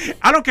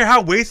don't care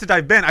how wasted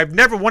I've been. I've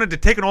never wanted to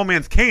take an old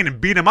man's cane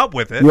and beat him up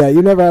with it. Yeah,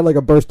 you never had like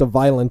a burst of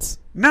violence.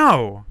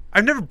 No.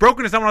 I've never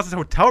broken into someone else's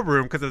hotel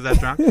room because I was that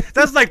drunk.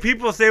 That's like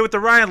people say with the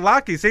Ryan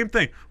Lochte. Same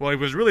thing. Well, he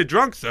was really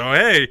drunk, so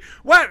hey.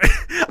 What?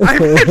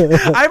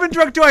 I've been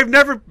drunk too. I've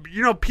never,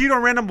 peed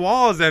on random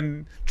walls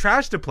and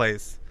trashed a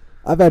place.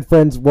 I've had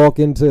friends walk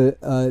into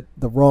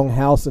the wrong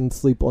house and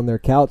sleep on their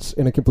couch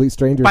in a complete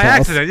stranger's house. By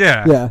accident,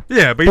 yeah.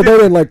 Yeah, but they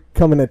didn't like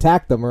come and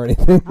attack them or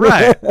anything.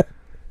 Right.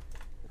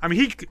 I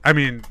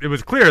mean, it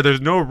was clear there's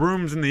no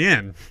rooms in the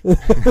inn.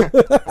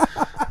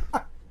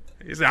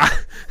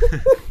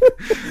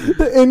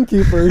 The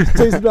innkeeper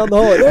chasing down the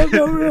hall. There's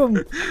no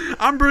room.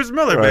 I'm Bruce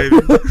Miller, baby.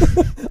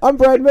 I'm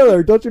Brad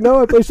Miller. Don't you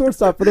know I play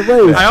shortstop for the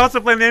Rays? I also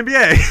play in the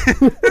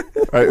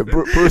NBA. Right,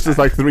 Bruce is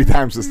like 3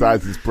 times the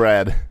size as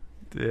Brad.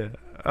 Yeah.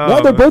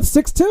 No, they're both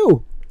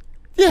 6'2".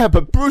 Yeah,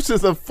 but Bruce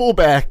is a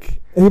fullback.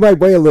 He might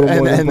weigh a little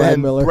more than Brad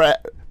Miller.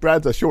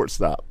 Brad's a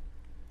shortstop.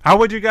 How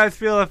would you guys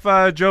feel if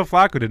Joe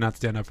Flacco did not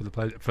stand up for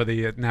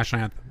the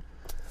national anthem?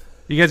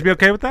 You guys be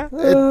okay with that?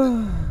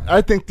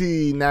 I think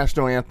the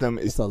national anthem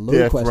is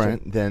different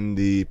question. than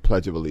the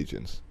Pledge of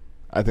Allegiance.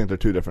 I think they're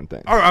two different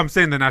things. Oh, I'm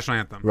saying the national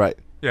anthem. Right.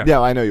 Yeah,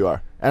 I know you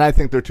are. And I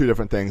think they're two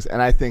different things.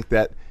 And I think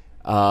that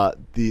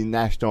the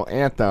national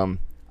anthem,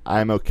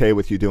 I'm okay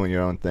with you doing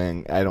your own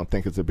thing. I don't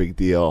think it's a big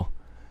deal.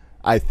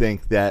 I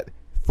think that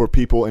for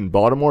people in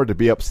Baltimore to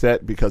be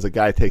upset because a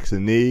guy takes a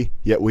knee,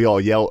 yet we all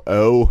yell,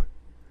 "Oh,"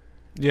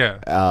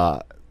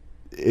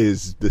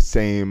 is the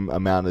same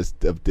amount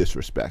of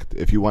disrespect.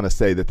 If you want to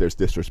say that there's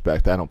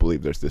disrespect, I don't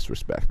believe there's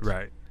disrespect.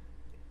 Right.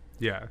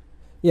 Yeah.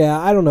 Yeah,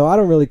 I don't know. I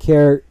don't really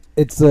care.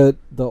 It's the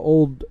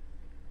old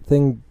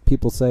thing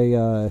people say,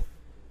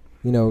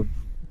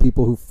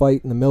 people who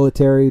fight in the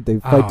military, they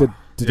fight to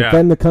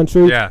defend the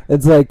country. Yeah.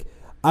 It's like,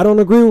 I don't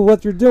agree with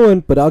what you're doing,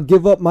 but I'll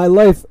give up my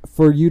life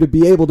for you to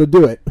be able to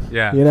do it.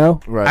 Yeah.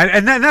 Right.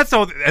 And that's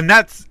all. And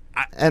that's.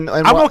 I'm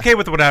okay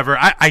with whatever.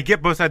 I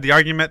get both sides of the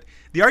argument.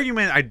 The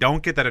argument I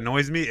don't get that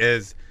annoys me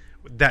is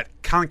that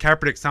Colin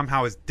Kaepernick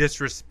somehow is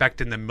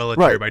disrespecting the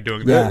military by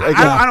doing that.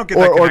 I don't get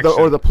that connection.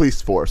 Or the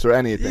police force or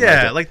anything.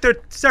 Yeah, like they're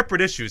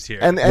separate issues here.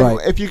 And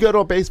if you go to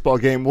a baseball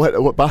game, what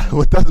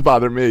does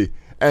bother me,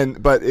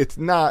 but it's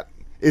not,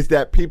 is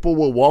that people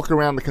will walk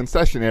around the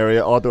concession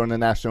area all during the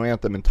national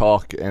anthem and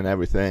talk and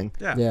everything.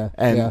 Yeah.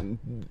 And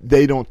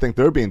they don't think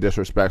they're being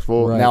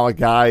disrespectful. Right. Now a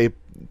guy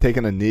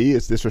taking a knee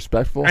is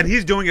disrespectful. And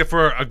he's doing it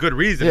for a good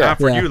reason, not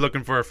for you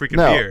looking for a freaking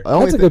beer.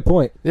 That's a good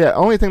point. Yeah,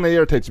 only thing that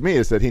irritates me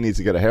is that he needs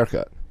to get a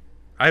haircut.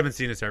 I haven't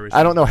seen his hair recently.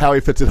 I don't know how he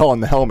fits it all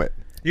in the helmet.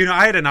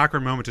 I had an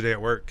awkward moment today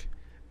at work.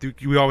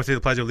 We always say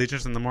the Pledge of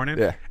Allegiance in the morning.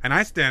 Yeah. And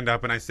I stand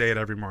up and I say it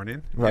every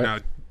morning.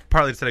 Right.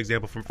 Partly to set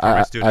example for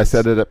my students. I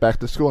said it at back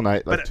to school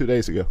night 2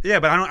 days ago. Yeah,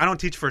 but I don't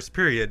teach first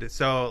period,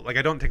 so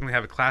I don't technically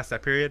have a class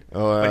that period.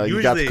 Oh,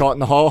 you got caught in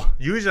the hall?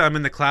 Usually I'm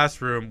in the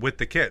classroom with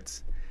the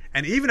kids.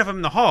 And even if I'm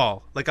in the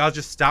hall, I'll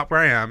just stop where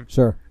I am.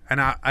 Sure.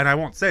 And I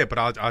won't say it, but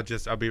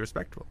I'll be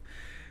respectful.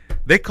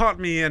 They caught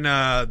me in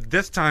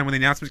this time when the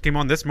announcements came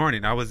on this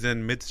morning. I was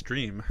in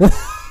midstream.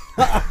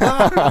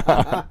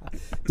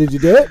 Did you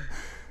do it?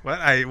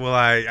 Well,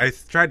 I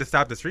tried to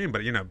stop the stream,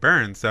 but it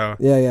burned, so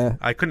yeah.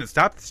 I couldn't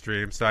stop the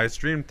stream, so I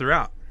streamed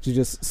throughout. Did you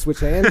just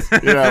switch hands?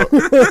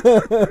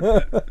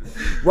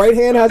 Right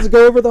hand has to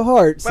go over the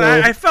heart. But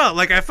I felt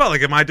like,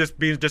 am I just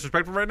being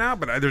disrespectful right now?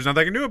 But there's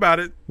nothing I can do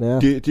about it. Yeah.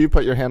 Do you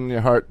put your hand on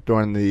your heart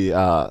during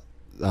the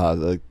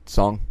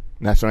song,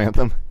 national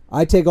anthem?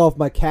 I take off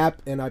my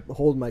cap and I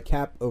hold my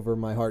cap over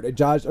my heart.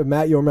 Josh,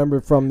 Matt, you'll remember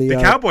from the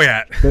cowboy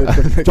hat.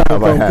 The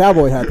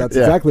cowboy hat. That's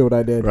exactly what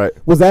I did. Right.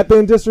 Was that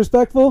being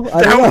disrespectful?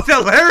 That was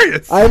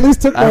hilarious. I at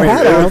least took my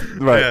hat off.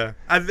 Right. Yeah.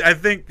 I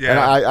think. Yeah. And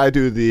I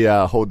do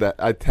the hold that.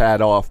 I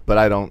tad off, but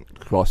I don't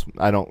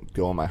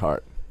go on my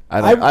heart.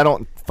 I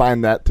don't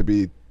find that to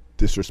be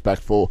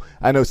disrespectful.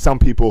 I know some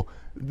people.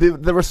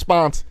 The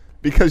response,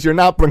 because you're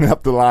not bringing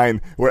up the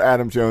line where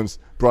Adam Jones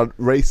brought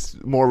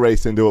more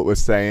race into it,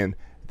 was saying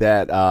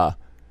that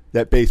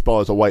baseball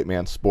is a white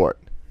man's sport,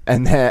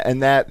 and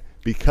that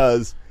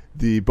because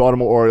the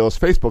Baltimore Orioles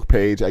Facebook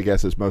page, I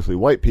guess, is mostly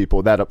white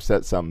people, that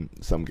upset some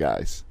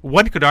guys.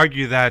 One could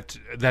argue that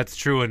that's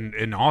true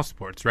in all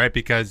sports, right?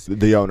 Because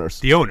the owners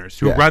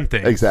who run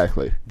things,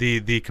 exactly.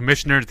 The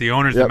commissioners, the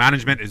owners, the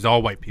management is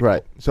all white people,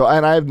 right? So,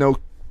 and I have no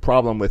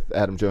problem with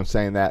Adam Jones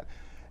saying that,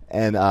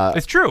 and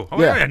it's true.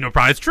 Yeah, no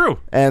problem. It's true.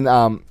 And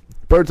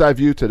Bird's Eye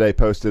View today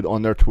posted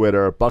on their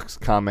Twitter Buck's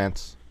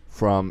comments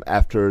from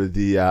after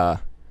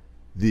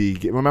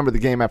remember the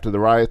game after the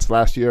riots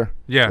last year?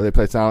 Yeah. Where they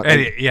played Silent?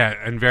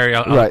 And very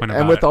eloquent right. about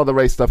And with it. all the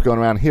race stuff going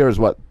around, here's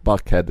what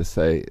Buck had to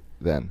say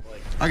then.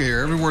 I can hear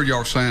every word y'all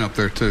were saying up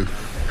there, too.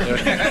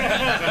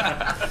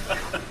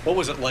 What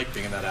was it like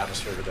being in that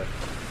atmosphere today?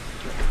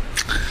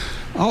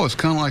 Oh, it's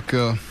kind of like,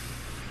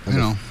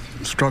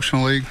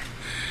 instructional league.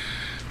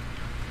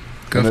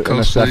 Gulf In a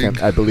Coast second,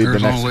 League, I believe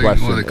Arizona the next League,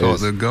 question what do they call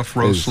is, it? The Gulf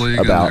Roast League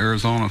and the about,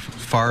 Arizona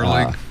Fire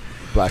League.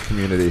 Black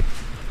community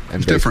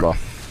and It's baseball.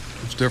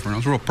 different. It's different. I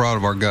was real proud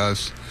of our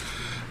guys,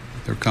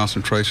 their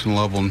concentration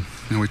level.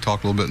 And we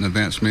talked a little bit in the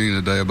advance meeting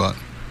today about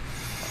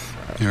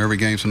every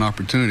game's an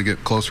opportunity to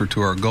get closer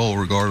to our goal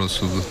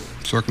regardless of the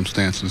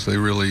circumstances. They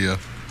really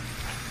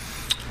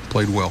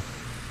played well.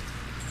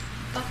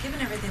 Well, given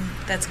everything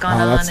that's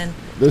gone on, and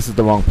this is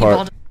the wrong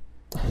part.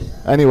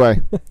 Anyway,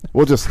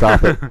 we'll just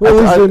stop it. Well,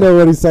 at least we know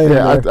what he's saying.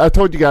 Yeah, I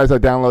told you guys I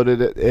downloaded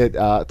it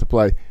to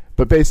play,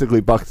 but basically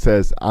Buck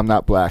says I'm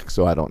not black,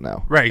 so I don't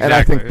know. Right, exactly. And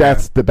I think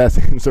that's the best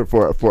answer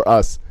for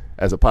us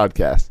as a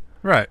podcast.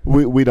 Right.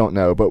 We don't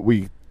know, but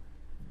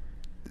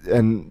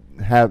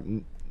have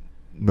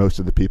most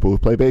of the people who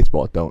play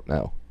baseball don't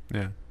know.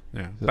 Yeah.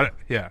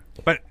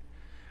 But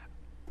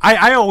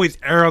I always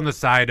err on the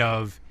side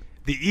of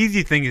the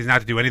easy thing is not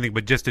to do anything,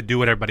 but just to do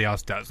what everybody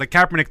else does. Like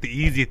Kaepernick, the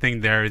easy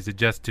thing there is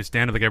just to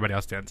stand up like everybody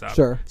else stands up.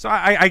 Sure. So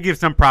I give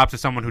some props to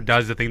someone who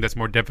does the thing that's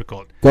more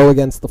difficult. Go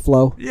against the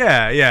flow.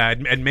 Yeah,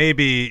 and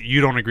maybe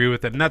you don't agree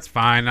with it, and that's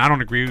fine. I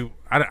don't agree.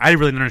 I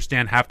really don't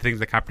understand half the things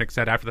that Kaepernick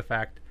said after the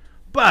fact,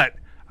 but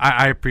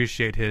I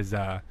appreciate his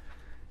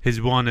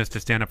willingness to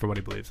stand up for what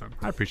he believes in.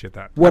 I appreciate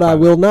that. What I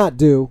will not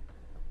do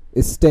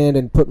is stand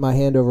and put my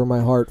hand over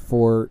my heart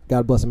for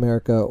God Bless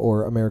America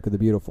or America the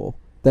Beautiful.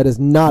 That is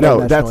not a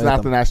national that's anthem.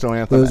 not the national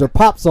anthem. Those are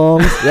pop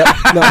songs. Yep.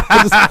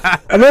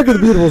 America the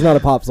Beautiful is not a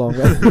pop song.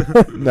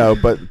 Right? No,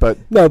 but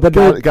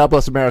God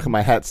Bless America,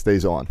 my hat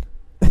stays on.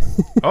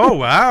 Oh,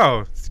 wow.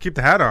 Let's keep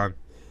the hat on.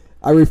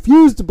 I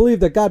refuse to believe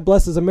that God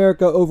blesses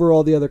America over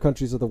all the other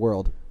countries of the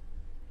world.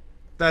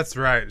 That's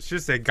right. It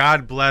should say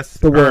God bless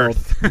The world.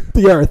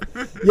 The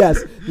earth.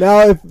 Yes.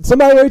 Now, if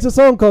somebody writes a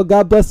song called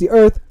God Bless the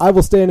Earth, I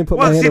will stand and put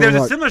my hand over my there's a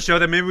heart. similar show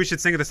that maybe we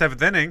should sing at the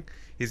seventh inning.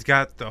 He's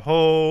got the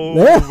whole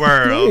There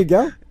world you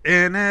go.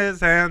 in his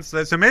hands.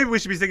 So maybe we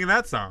should be singing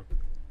that song.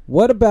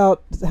 What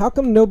about, how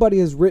come nobody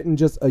has written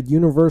just a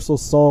universal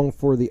song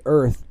for the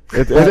earth?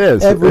 It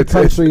is. Every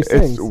country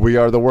sings. It's We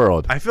Are the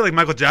World. I feel like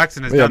Michael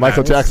Jackson has Yeah, done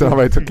Michael that. Jackson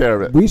already took care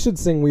of it. We should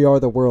sing We Are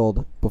the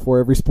World before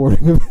every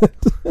sporting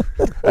event.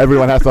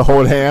 Everyone has to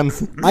hold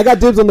hands. I got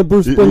dibs on the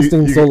Bruce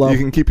Springsteen solo. You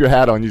can keep your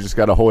hat on. You just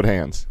got to hold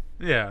hands.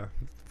 Yeah.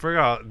 Forget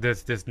all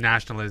this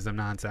nationalism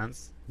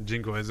nonsense,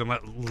 jingoism.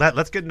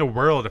 Let's get into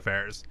world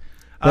affairs.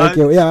 Thank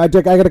you. Yeah, I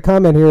got a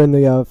comment here in the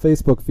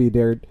Facebook feed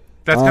there.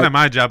 That's kind of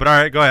my job, but all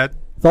right, go ahead.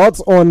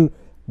 Thoughts on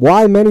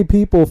why many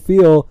people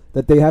feel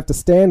that they have to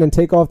stand and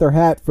take off their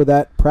hat for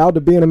that Proud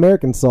to Be an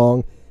American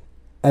song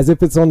as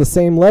if it's on the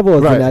same level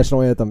as the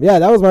national anthem. Yeah,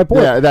 that was my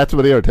point. Yeah, that's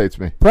what irritates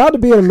me. Proud to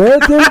Be an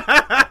American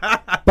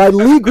by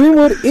Lee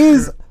Greenwood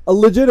is a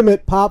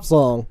legitimate pop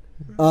song.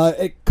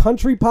 A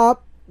country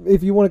pop,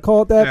 if you want to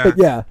call it that. Yeah. But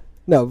yeah,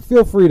 no,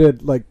 feel free to,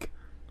 But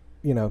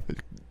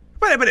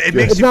it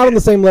makes it's you not on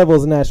the same level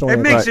as the national It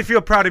anthem. makes you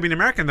feel proud to be an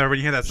American, though, when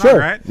you hear that song, Sure.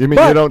 right? You mean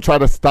you don't try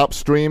to stop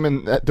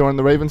streaming during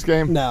the Ravens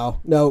game? No.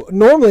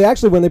 Normally,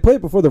 actually, when they play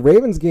it before the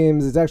Ravens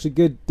games, it's actually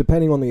good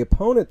depending on the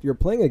opponent you're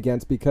playing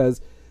against,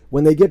 because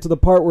when they get to the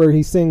part where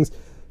he sings,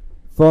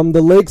 "From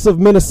the lakes of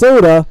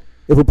Minnesota,"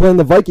 if we're playing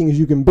the Vikings,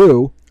 you can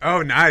boo.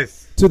 Oh,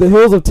 nice. To the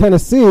hills of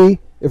Tennessee,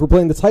 if we're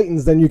playing the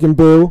Titans, then you can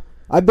boo.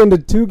 I've been to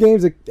 2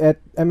 games at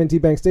M&T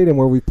Bank Stadium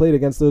where we played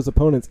against those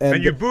opponents,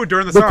 and you booed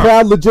during the song. The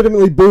crowd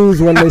legitimately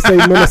boos when they say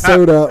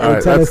Minnesota or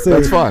right, Tennessee.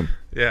 That's fun.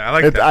 Yeah, I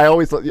like that.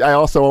 I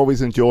also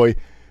always enjoy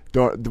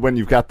when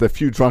you've got the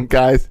few drunk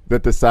guys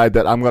that decide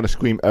that I'm going to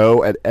scream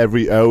O at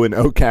every O in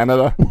O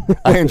Canada.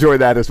 I enjoy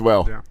that as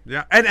well.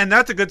 Yeah, and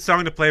that's a good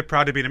song to play,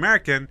 Proud to Be an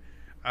American,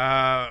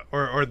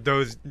 or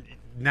those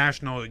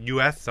national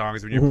U.S.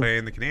 songs when you're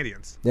playing the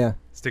Canadians. Yeah.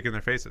 Stick in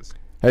their faces.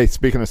 Hey,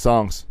 speaking of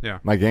songs, Yeah.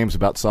 my game's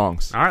about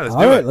songs. All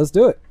right, let's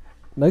do it.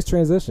 Nice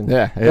transition.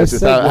 Yeah, it Nice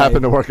just segue.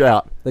 happened to work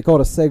out. They call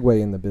it a segue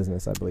in the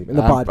business, I believe. In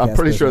the podcast I'm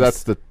pretty sure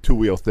business. that's the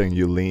 2-wheel thing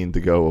you lean to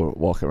go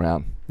walk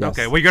around. Yes.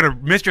 Okay, well, you got to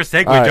miss your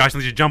segue, All right. Josh,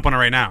 unless you jump on it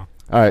right now.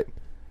 All right.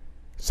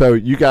 So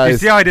you guys... You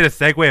see how I did a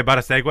segue about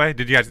a segue?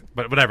 Did you guys...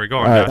 But whatever, go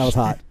on, All right. Josh. That was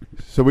hot.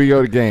 So we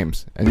go to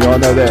games, and you all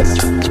know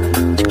this.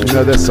 You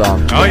know this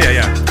song. Oh,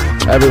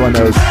 yeah. Everyone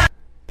knows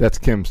that's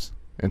Kim's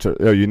intro.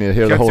 Oh, you need to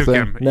hear the whole thing?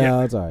 Kim. No,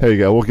 Yeah. it's all right. Here you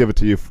go. We'll give it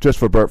to you just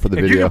for Bert for the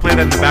If video. you can play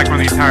that in the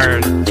background the entire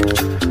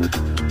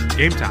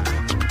game time.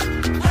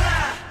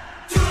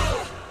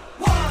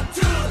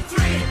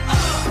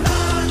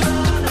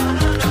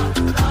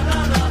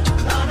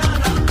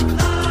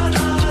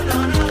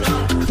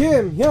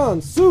 Kim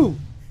Hyun Soo.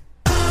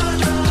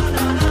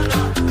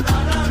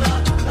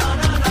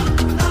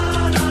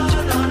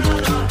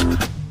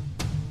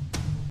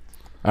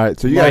 All right,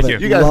 so you Love guys,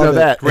 it. you guys Love know it.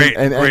 that, Great,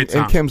 and great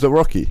song. Kim's a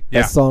rookie.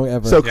 Yeah. Best song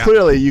ever. So Yeah.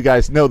 clearly, you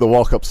guys know the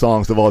walk-up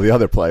songs of all the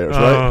other players,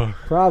 right?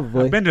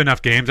 Probably. I've been to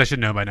enough games. I should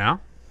know by now.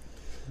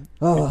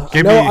 I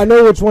Give know. me- I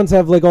know which ones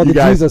have like all You the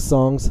guys- Jesus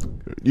songs.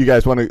 You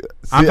guys want to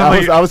see?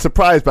 I was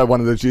surprised by one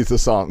of the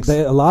Jesus songs.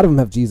 A lot of them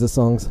have Jesus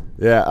songs.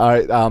 Yeah. All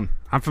right.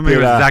 I'm familiar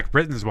with Zach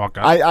Britton's walk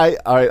up. All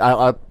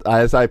right.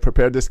 As I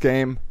prepared this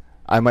game,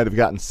 I might have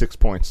gotten 6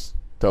 points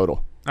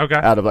total. Okay.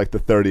 Out of like the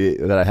 30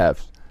 that I have.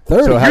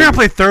 30. So you're gonna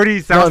play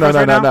 30 sounds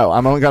right now? No.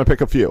 I'm only gonna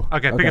pick a few.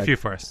 Okay, pick a few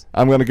first.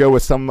 I'm gonna go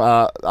with some.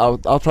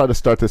 I'll try to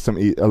start this a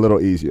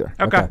little easier.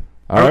 Okay.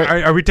 All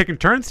right. Are we taking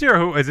turns here?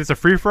 Or is this a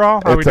free for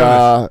all? How are we It's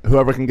doing this?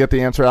 whoever can get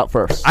the answer out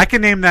first. I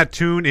can name that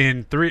tune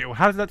in 3.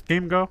 How does that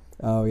game go?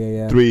 Oh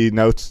yeah. 3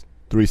 notes,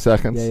 3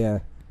 seconds. Yeah.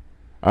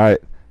 All right.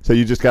 So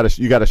you just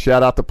gotta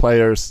shout out the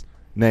player's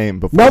name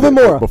before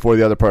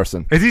the other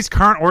person. Is these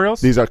current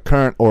Orioles? These are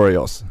current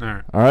Orioles.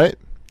 All right.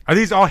 Are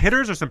these all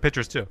hitters or some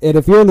pitchers too? And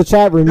if you're in the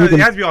chat room, it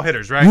has to be all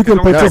hitters, right? You can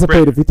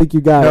participate if you think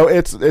you got it. No,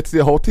 it's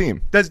the whole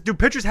team. Do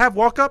pitchers have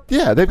walk up?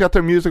 Yeah, they've got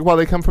their music while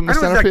they come from the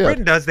center Zach field.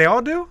 Britton does. They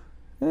all do.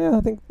 Yeah,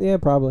 I think. Yeah,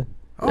 probably.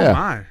 Oh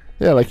my.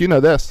 Yeah, like you know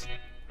this.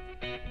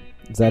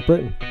 Zach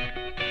Britton.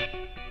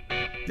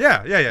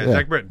 Yeah.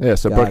 Zach Britton. Yeah,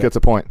 so Bert gets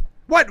a point.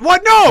 What?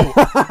 No.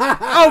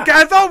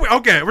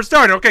 Okay, we're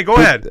starting. Okay, go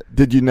ahead.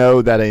 Did you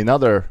know that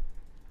another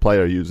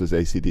player uses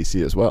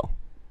AC/DC as well?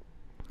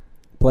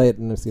 Play it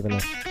and see if I know.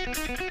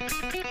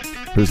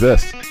 Who's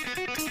this?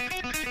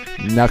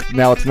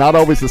 Now it's not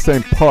always the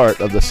same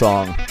part of the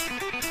song.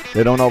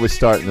 They don't always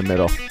start in the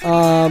middle.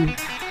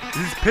 Is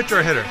this pitcher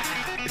or hitter?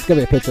 It's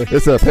gonna be a pitcher.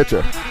 It's a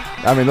pitcher.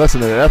 I mean,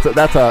 listen to it.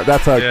 That's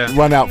a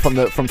run out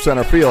from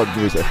center field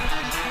music.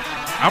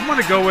 I'm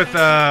gonna go with.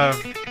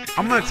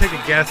 I'm gonna take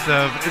a guess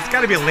of. It's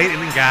got to be a late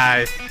inning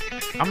guy.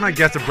 I'm gonna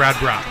guess of Brad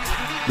Brock.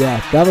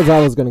 Yeah, that was what I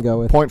was gonna go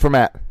with. Point for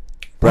Matt.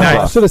 Brad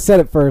Brock. I should have said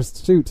it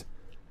first. Shoot.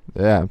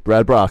 Yeah,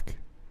 Brad Brock.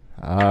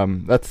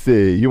 Let's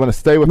see. You want to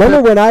stay with?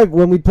 Remember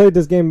when we played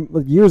this game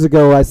years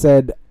ago? I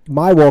said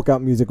my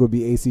walkout music would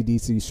be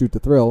AC/DC "Shoot to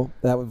Thrill."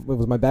 That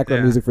was my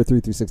background music for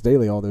 336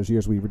 Daily. All those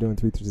years we were doing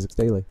 336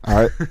 Daily. All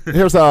right.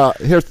 Here's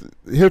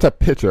a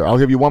pitcher. I'll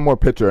give you one more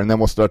pitcher, and then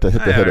we'll start to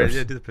hit the hitters.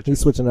 Yeah, do the pitcher. He's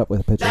switching up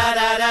with a pitcher.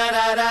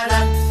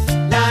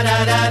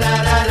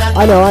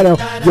 I know.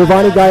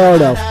 Giovanni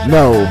Gallardo.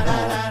 No.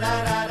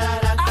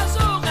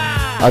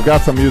 I've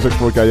got some music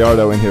for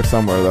Gallardo in here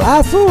somewhere, though.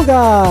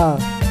 Asuga.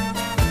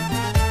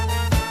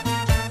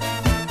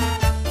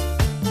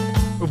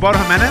 Ubaldo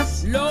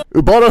Jimenez?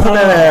 Ubaldo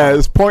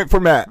Jimenez. Point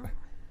for Matt.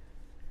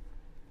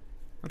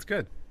 That's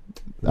good.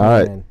 All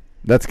right.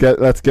 Let's get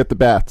the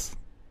bats.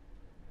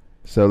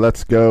 So let's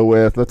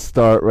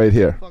start right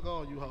here.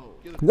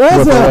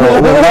 That's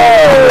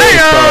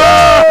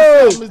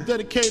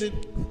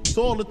dedicated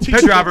to all the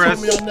Pedro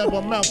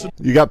Alvarez.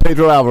 You got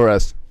Pedro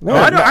Alvarez. No,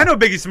 I know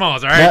Biggie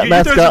Smalls, all right?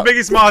 You throw some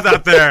Biggie Smalls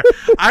out there.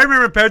 I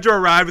remember Pedro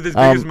arrived with his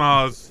Biggie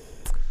Smalls.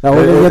 Now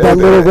we're going to get that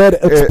little red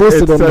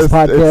explicit on this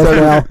podcast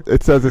now.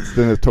 It says it's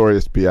the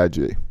Notorious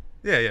B.I.G.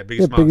 Yeah,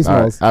 Biggie Smalls. Biggie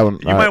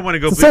Smalls. You might want to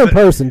go. It's the same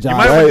person,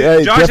 Josh.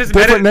 Hey,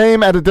 different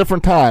name at a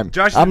different time.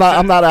 Josh, I'm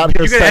not out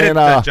here saying. Edit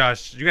that,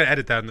 Josh. You got to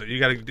edit that. You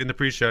got to in the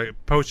post-show.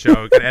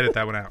 You got to edit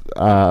that one out.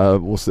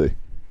 We'll see.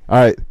 All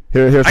right,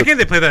 here's. I can't.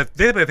 They play that.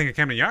 They play a thing at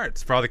Camden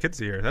Yards for all the kids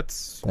here.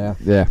 That's yeah.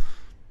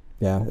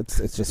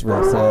 It's just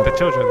real sad. The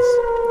children's.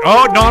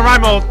 Oh, Nolan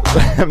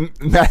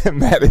Reimold.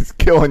 Matt is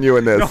killing you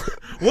in this.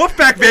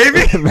 Wolfpack,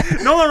 baby.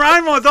 Nolan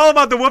Reimold is all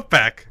about the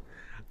Wolfpack.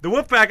 The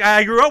Wolfpack.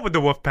 I grew up with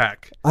the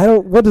Wolfpack.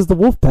 What is the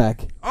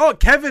Wolfpack? Oh,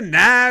 Kevin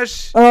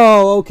Nash.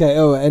 Oh, okay.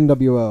 Oh,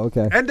 NWO.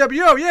 Okay.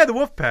 NWO. Yeah, the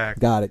Wolfpack.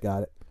 Got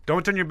it.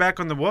 Don't turn your back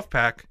on the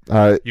Wolfpack.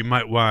 All right. You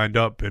might wind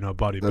up in a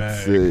body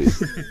bag. Let's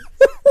see.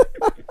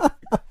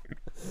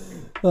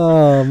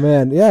 Oh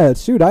man, yeah.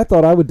 Shoot, I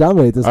thought I would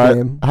dominate this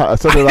game.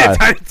 So did I.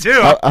 I did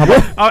too.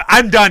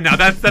 I'm done now.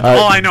 That's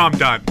all I know. I'm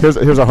done. Here's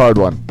a hard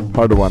one.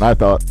 Harder one. I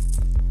thought.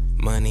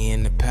 Money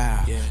in the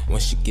pile. Yeah.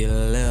 Once you get a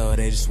little,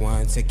 they just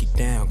want to take you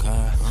down, cuz.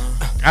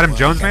 Adam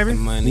Jones, maybe?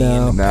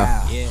 No.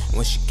 Yeah.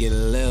 Once you get a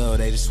little,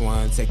 they just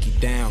want to take you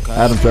down, cuz.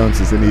 Adam Jones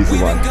is an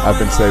easy one. I've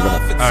been saving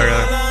it. Oh,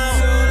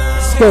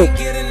 really?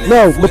 Skate.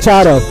 No,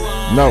 Machado.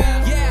 No.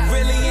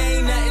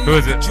 Who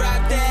is it?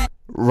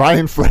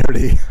 Ryan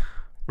Flaherty.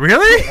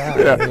 Really?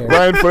 Yeah.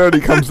 Ryan Flaherty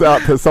comes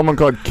out to someone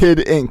called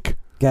Kid Ink.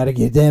 Gotta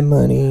get that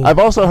money. I've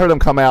also heard him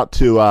come out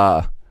to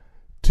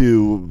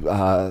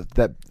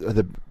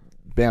the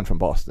band from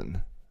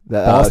Boston.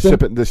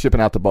 The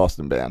shipping out to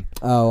Boston band.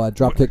 Oh,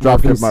 Dropkick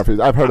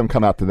Murphys. I've heard him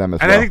come out to them as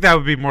well. And I think that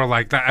would be more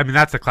like that. I mean,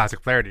 that's a classic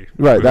Flaherty.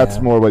 Right.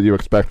 That's more what you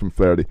expect from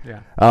Flaherty.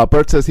 Yeah.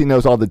 Bert says he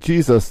knows all the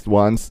Jesus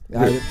ones.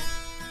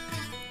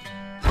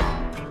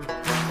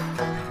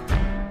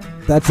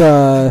 That's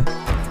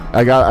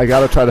I got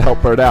to try to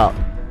help Bert out.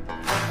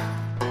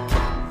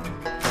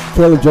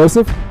 Caleb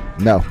Joseph?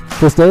 No.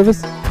 Chris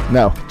Davis?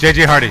 No.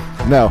 J.J. Hardy?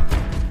 No.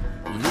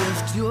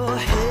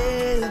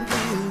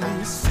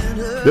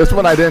 This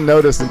one I didn't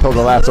notice until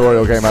the last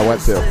Oriole game I went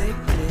to.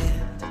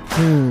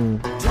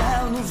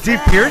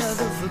 Steve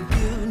Pierce?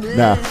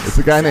 No. It's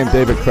a guy named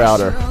David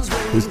Crowder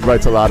who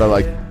writes a lot of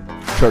like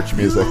church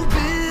music.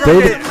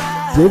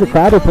 David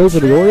Crowder plays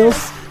for the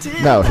Orioles?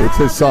 No, it's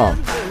his song.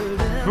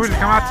 Who did it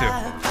come out to?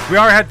 We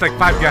already had like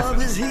 5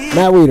 guesses.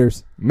 Matt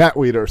Wieters. Matt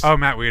Wieters. Oh,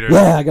 Matt Wieters.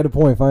 Yeah, I got a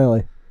point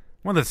finally.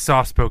 One of the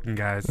soft-spoken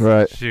guys.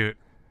 Right. Shoot.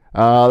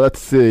 Let's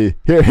see.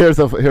 Here's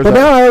But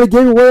now I already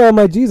gave away all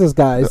my Jesus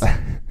guys.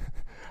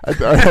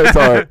 It's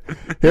all right.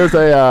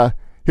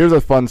 Here's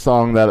a fun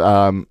song that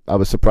I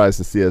was surprised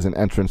to see as an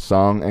entrance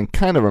song and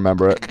kind of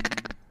remember it.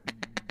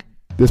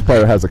 This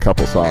player has a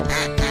couple songs.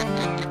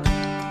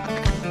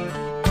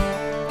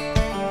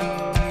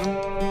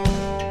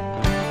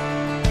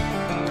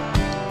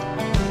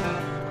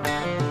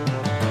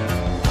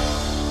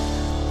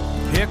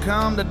 Here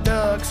come the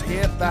ducks,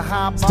 hit the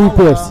high Steve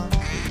Pierce.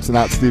 It's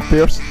not Steve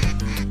Pierce.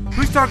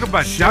 Who's talking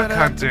about duck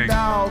hunting?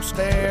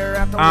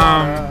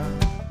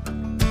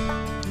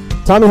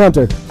 Tommy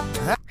Hunter.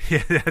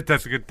 Yeah,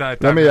 that's a good time.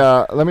 Let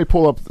me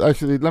pull up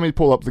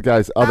the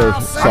guy's other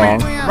song.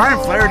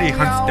 Ryan Flaherty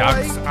hunts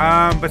ducks,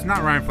 but it's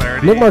not Ryan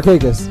Flaherty. Nick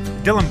Markakis.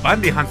 Dylan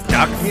Bundy hunts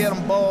ducks.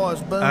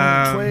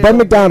 Bud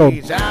McDonald.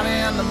 Out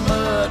in the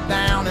mud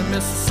down in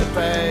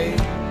Mississippi.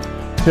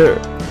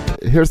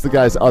 Here's the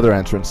guy's other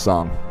entrance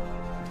song.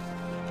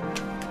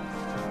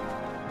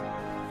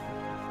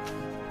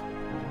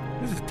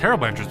 This is a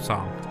terrible entrance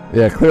song.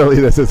 Yeah,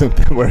 clearly this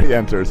isn't where he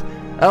enters.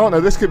 I don't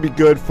know. This could be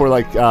good for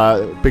like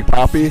Big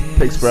Papi.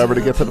 Takes forever to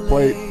get to the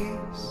plate.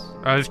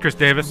 This is Chris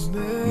Davis.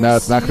 No,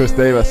 it's not Chris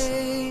Davis.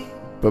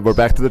 But we're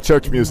back to the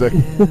church music.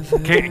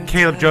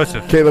 Caleb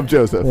Joseph. Caleb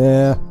Joseph.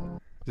 Yeah.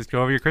 Just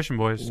go over your Christian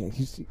boys. All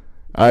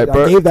right, I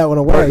Bert, gave that one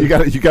away.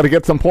 Bert, you got to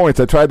get some points.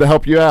 I tried to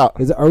help you out.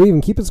 Are we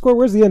even keeping score?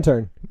 Where's the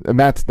intern?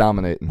 Matt's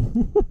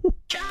dominating.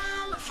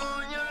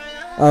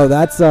 Oh,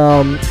 that's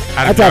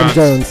Adam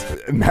Jones.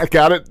 Matt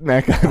got it.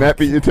 Matt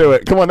beat you to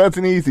it. Come on, that's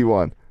an easy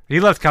one. He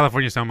loves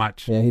California so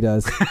much. Yeah, he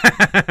does.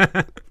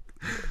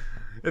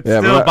 It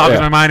still boggles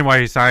my mind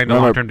why he signed a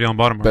long-term deal in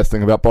Baltimore. Best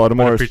thing about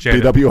Baltimore is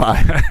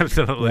BWI.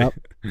 Absolutely. Yep.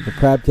 The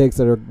crab cakes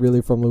that are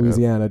really from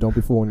Louisiana. Don't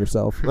be fooling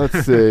yourself.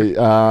 Let's see. You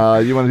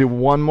want to do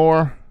one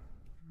more?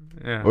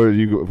 Yeah. Or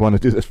you want to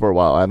do this for a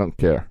while? I don't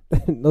care.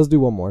 Let's do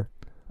one more.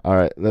 All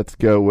right. Let's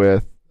go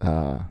with.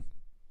 We'll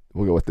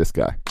go with this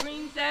guy.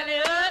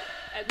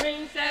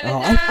 Oh,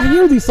 I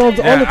hear these songs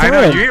all the time. I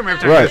know. You hear them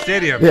every time in the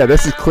stadium. Yeah,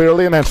 this is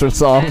clearly an entrance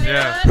song.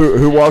 Yeah.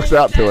 Who walks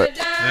out to it?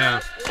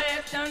 Yeah.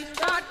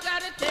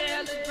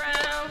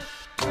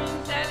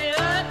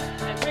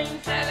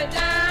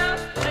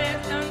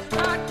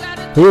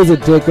 Who is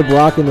it, Jacob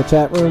Rock in the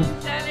chat room?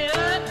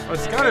 Well,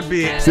 it's got to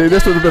be. See,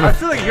 this would have been. I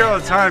feel like you hear it all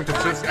the time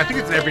because I think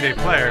it's an everyday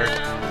player.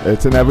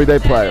 It's an everyday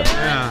player.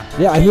 Yeah.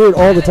 Yeah, I hear it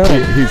all the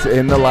time. He's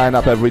in the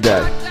lineup every day.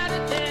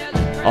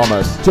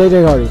 Almost.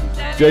 JJ Hardy.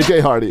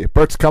 JJ Hardy.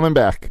 Bert's coming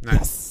back.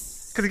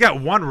 Nice. Because he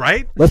got one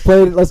right. Let's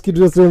play it. Let's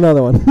do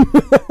another one.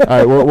 All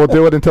right, we'll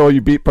do it until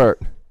you beat Bert.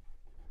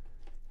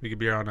 We could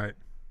be here all night.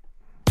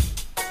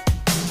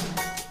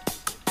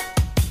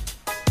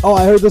 Oh,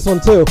 I heard this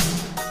one too.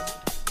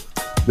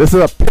 This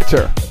is a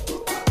pitcher.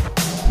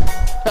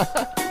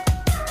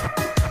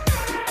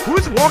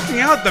 Who's walking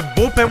out the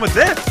bullpen with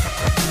this?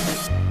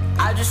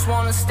 I just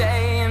want to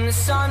stay in the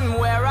sun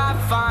where I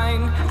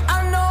find.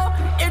 I know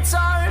it's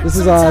hard. This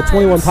is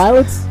 21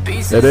 Pilots.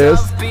 It is.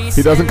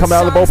 He doesn't come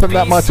out of the bullpen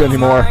that much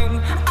anymore.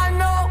 I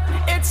know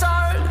it's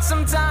hard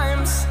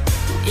sometimes.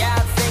 Yeah, I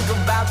think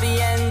about the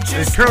end.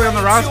 Is Curly on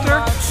the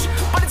roster?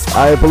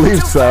 I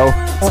believe so.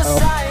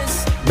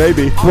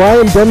 Maybe.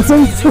 Brian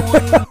Benson.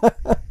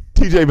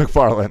 TJ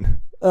McFarland.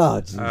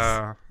 Oh,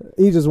 jeez.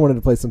 He just wanted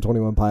to play some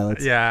 21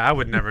 Pilots. Yeah, I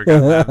would never get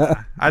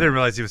that. I didn't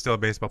realize he was still a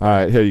baseball player. All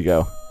right, here you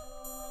go.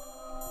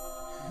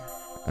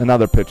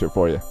 Another pitcher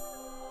for you.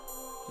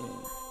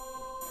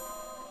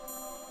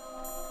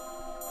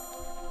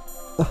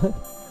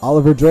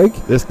 Oliver Drake.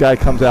 This guy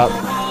comes out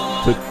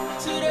to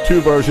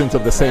two versions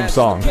of the same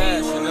song.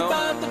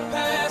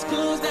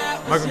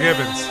 Michael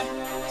Gibbons.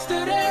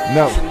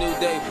 No.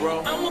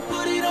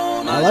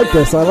 I like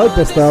this. I like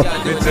this though.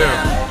 Me too.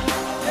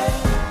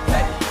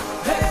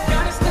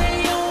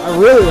 I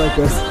really like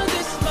this.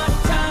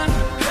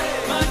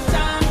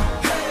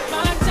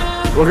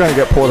 We're gonna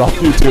get pulled off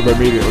YouTube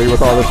immediately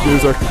with all this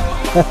music.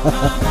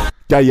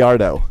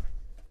 Gallardo.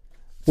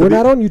 We're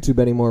not on YouTube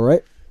anymore,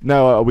 right?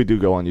 No, we do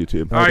go on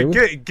YouTube. All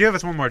right, give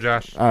us one more,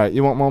 Josh. All right,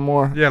 you want one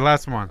more? Yeah,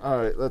 last one. All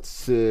right, let's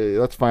see.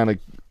 Let's find a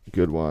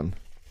good one.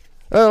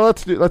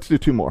 Let's do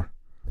two more.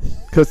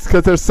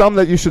 Because there's some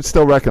that you should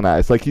still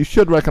recognize. Like, you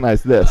should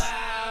recognize this.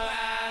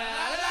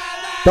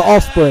 The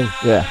Offspring.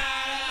 Yeah.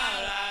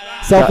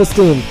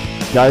 Self-Esteem.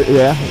 Yeah,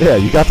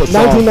 you got the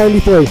song.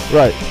 1993.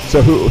 Right.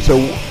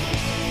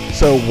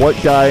 So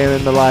what guy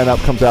in the lineup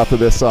comes after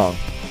this song?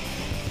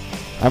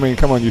 I mean,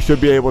 come on, you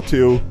should be able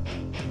to.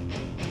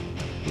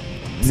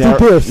 Steve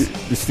Pierce.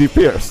 Steve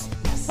Pierce.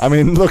 I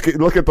mean, look at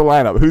the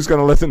lineup. Who's going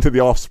to listen to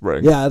the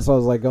Offspring? Yeah, that's what I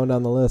was like going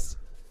down the list.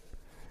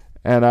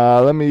 And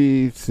let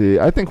me see.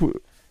 I think you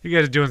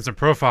guys are doing some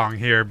profiling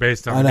here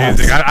based on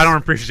music. I don't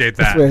appreciate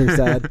that. It's very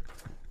sad.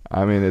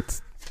 I mean,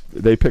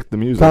 they picked the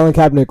music. Colin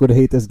Kaepernick would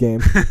hate this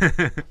game.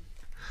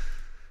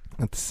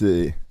 Let's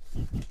see.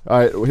 All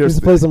right, here's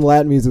to play some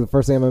Latin music. The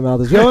first thing in my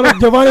mouth is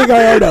Giovanni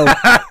Gallardo.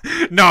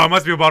 No, it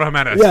must be Ubaldo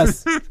Jimenez.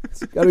 Yes,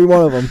 it's got to be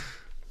one of them.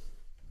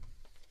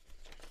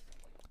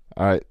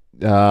 All right.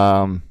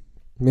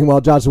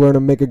 Meanwhile, Josh is wearing a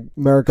Make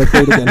America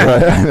Great Again.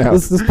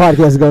 This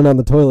podcast is going down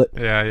the toilet.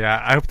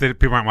 Yeah. I hope that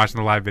people aren't watching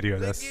the live video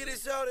of this.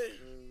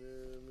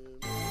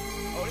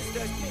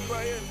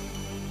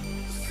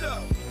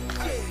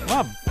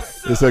 Mom.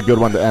 This is a good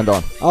one to end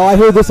on. Oh, I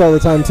hear this all the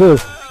time, too.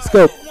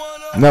 Scope.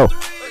 No.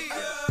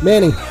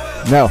 Manny.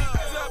 No.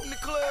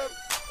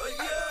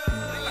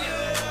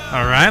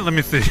 All right, let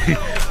me see.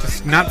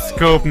 Just not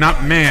Scope,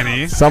 not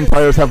Manny. Some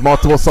players have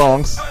multiple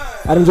songs.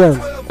 Adam Jones.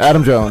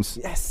 Adam Jones.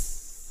 Yes.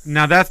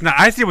 Now that's not.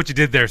 I see what you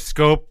did there,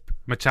 Scope,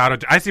 Machado.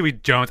 I see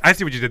what Jones. I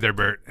see what you did there,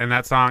 Bert. And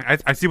that song.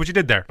 I see what you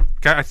did there.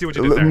 Okay, I see what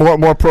you did there.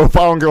 More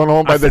profiling going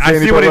on by the I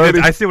Janie see what he Brody.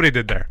 did. I see what he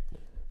did there.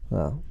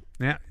 Oh.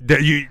 Yeah.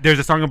 There's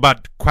a song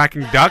about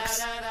quacking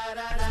ducks.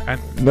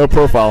 And no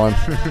profiling,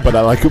 but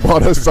I like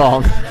Ubato's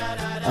song.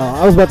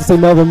 I was about to say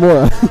Melvin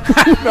Mora.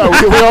 No,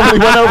 we already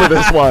went over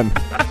this one.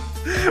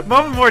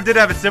 Melvin Moore did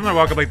have a similar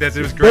walk-up like this.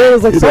 It was great. It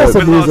was like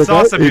salsa music,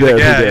 salsa right? music. He did.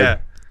 Yeah.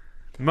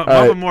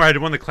 Melvin Moore had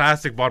one of the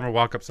classic Baltimore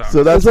walk-up songs.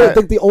 So that's I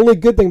think the only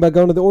good thing about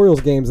going to the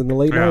Orioles games in the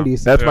late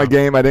 90s. That's my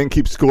game. I didn't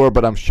keep score,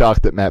 but I'm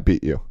shocked that Matt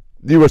beat you.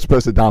 You were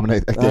supposed to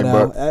dominate that game,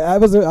 Bert. I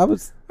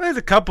was. There's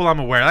a couple I'm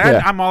aware.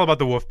 I'm all about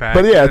the Wolfpack.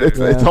 But yeah,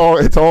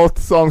 it's all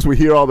songs we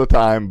hear all the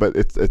time. But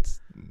it's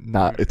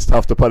not. It's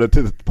tough to put it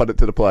to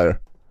the player.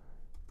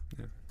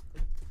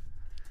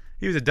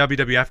 He was a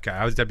WWF guy.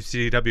 I was a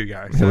WCW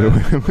guy. So.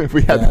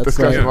 We had the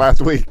discussion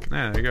last week.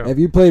 Yeah, there you go. If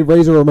you played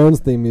Razor Ramon's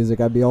theme music,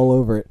 I'd be all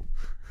over it.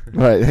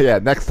 Right. Yeah.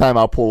 Next time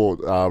I'll pull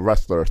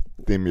wrestler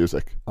theme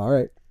music. All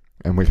right.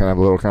 And we can have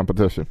a little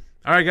competition.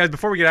 All right, guys.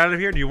 Before we get out of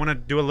here, do you want to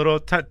do a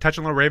little touch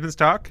on little Ravens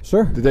talk?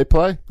 Sure. Did they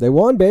play? They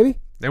won, baby.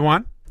 They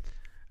won.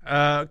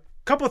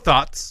 Couple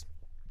thoughts.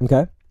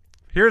 Okay.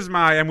 Here's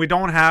my, and we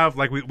don't have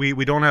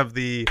we don't have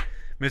the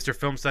Mr.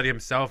 Film Study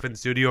himself in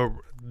studio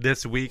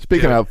this week.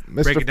 Speaking of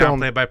Mr. break it down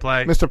play by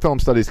play. Mr. Film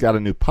Study's got a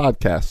new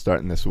podcast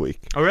starting this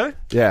week. Oh, really?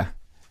 Yeah.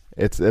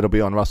 It'll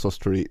be on Russell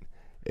Street.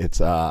 It's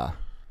I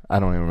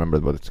don't even remember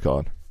what it's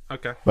called.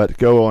 Okay. But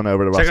go on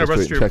over to check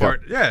Russell Street and check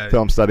report. out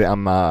Film Study.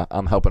 I'm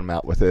helping him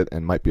out with it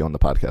and might be on the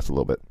podcast a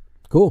little bit.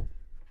 Cool.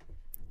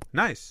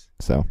 Nice.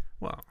 So.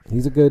 Well,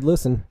 he's a good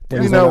listen. You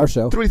on know, our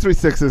show.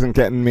 336 isn't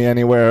getting me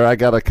anywhere. I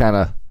gotta kind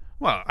of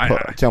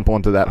jump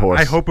onto that horse.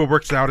 I hope it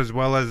works out as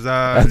well as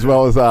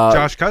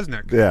Josh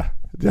Kuznick. Yeah.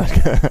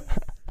 Yeah.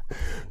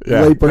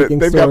 Late-breaking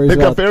They've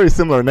got very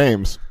similar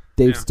names.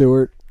 Dave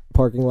Stewart,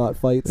 parking lot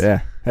fights.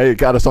 Yeah. Hey, you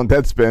got us on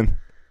Deadspin.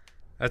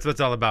 That's what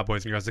it's all about,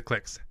 boys and girls. The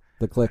clicks.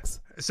 The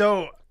clicks.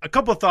 So a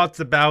couple of thoughts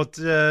about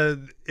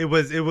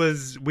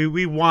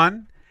we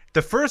won.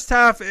 The first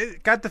half,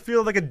 it got to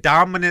feel like a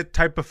dominant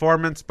type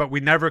performance, but we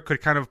never could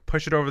kind of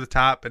push it over the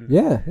top. And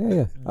yeah.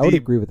 I would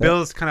agree with that.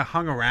 Bills kind of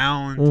hung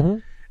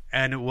around,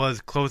 and it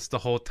was close the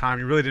whole time.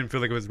 You really didn't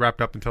feel like it was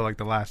wrapped up until like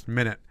the last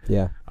minute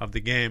of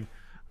the game.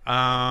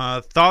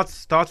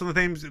 Thoughts on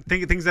the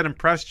things that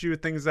impressed you,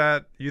 things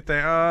that you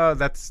think,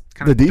 that's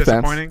kind of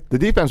disappointing. The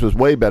defense was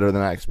way better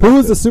than I expected. Who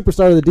was the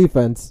superstar of the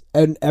defense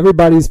and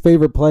everybody's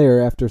favorite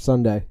player after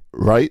Sunday?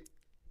 Right.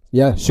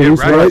 Yeah,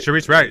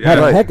 Sharice Wright had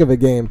a heck of a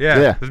game.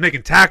 Yeah. Was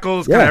making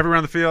tackles kind of everywhere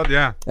on the field.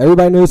 Yeah,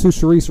 everybody knows who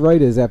Sharice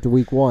Wright is after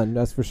week 1.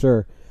 That's for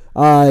sure.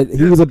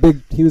 He was a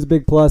big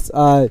plus.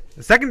 The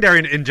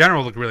secondary in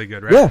general looked really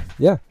good, right?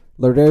 Yeah.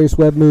 Lardarius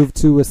Webb moved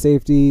to a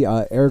safety.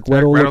 Eric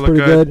Weddle looked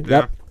pretty good.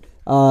 Yeah. Yep.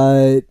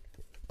 I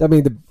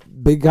mean, the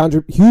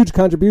huge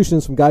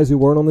contributions from guys who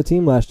weren't on the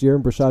team last year,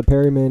 Brashad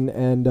Perryman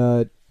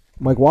and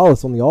Mike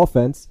Wallace on the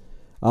offense.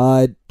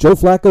 Joe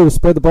Flacco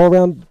spread the ball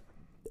around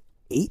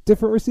 8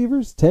 different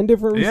receivers, 10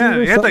 different receivers.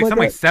 Yeah, he had something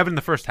like 7 in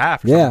the first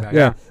half.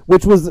 Yeah.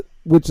 Which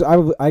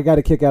I got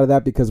a kick out of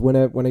that because when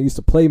I used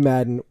to play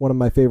Madden, one of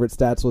my favorite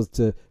stats was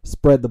to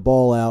spread the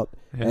ball out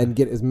and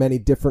get as many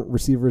different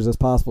receivers as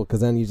possible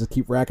because then you just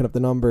keep racking up the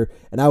number.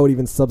 And I would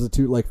even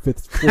substitute like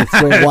 4th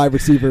string wide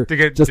receiver to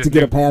get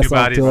a pass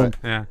off to him.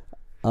 Yeah.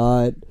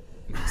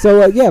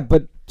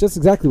 But just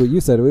exactly what you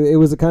said. It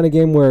was a kind of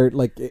game where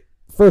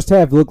first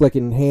half looked like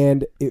in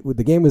hand.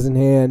 The game was in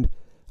hand.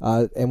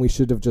 And we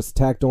should have just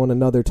tacked on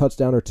another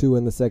touchdown or 2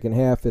 in the second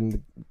half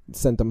and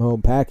sent them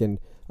home packing.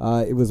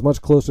 It was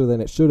much closer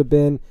than it should have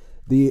been.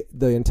 The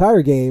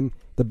entire game,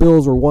 the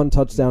Bills were 1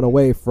 touchdown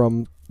away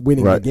from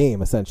winning the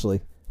game,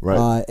 essentially.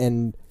 Right.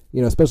 And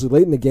especially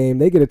late in the game,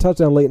 they get a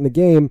touchdown late in the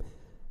game.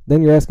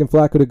 Then you're asking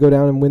Flacco to go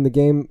down and win the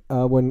game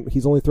when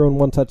he's only thrown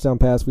 1 touchdown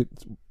pass.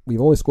 We've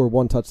only scored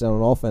 1 touchdown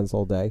on offense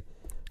all day.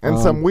 And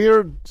some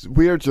weird,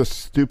 just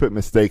stupid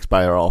mistakes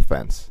by our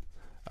offense.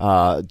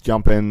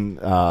 Jumping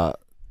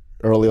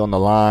early on the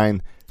line,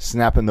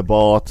 snapping the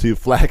ball to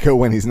Flacco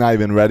when he's not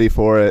even ready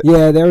for it.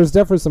 Yeah, there was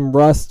definitely some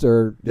rust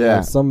or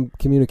some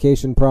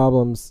communication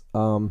problems.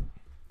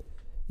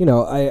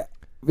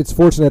 It's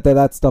fortunate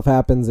that stuff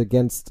happens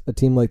against a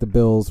team like the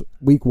Bills.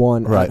 Week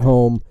 1 at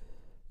home,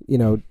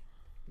 the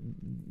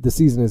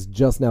season is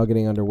just now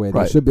getting underway.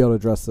 They should be able to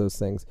address those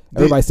things.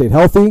 Everybody stayed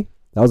healthy.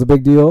 That was a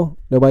big deal.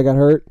 Nobody got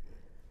hurt.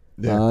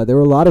 Yeah. There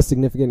were a lot of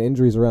significant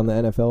injuries around the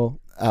NFL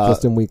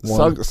just in week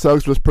 1.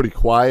 Suggs was pretty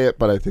quiet,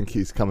 but I think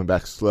he's coming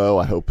back slow.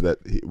 I hope that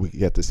we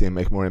get to see him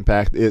make more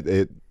impact.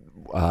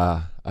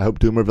 I hope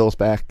Doomerville's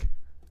back.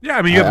 Yeah,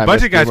 I mean, you have a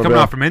bunch of guys coming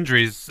Doomerville. off from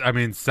injuries. I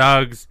mean,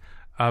 Suggs,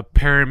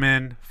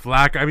 Perriman,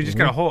 Flacco. I mean, just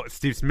got a whole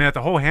Steve Smith,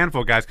 a whole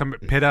handful of guys.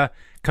 Pitta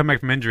come back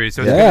from injuries,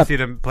 so it's good to see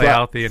them play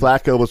healthy. And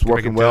Flacco was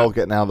working well,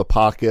 getting out of the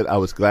pocket. I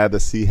was glad to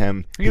see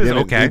him. He was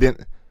okay.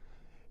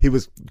 He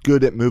was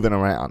good at moving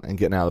around and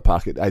getting out of the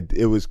pocket.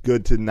 It was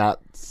good to not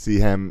see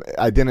him.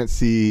 I didn't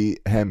see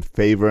him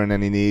favoring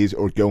any knees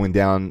or going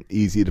down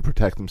easy to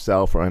protect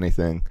himself or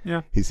anything.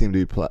 Yeah, he seemed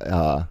to be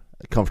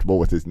comfortable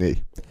with his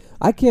knee.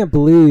 I can't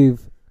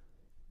believe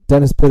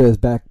Dennis Pitta is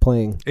back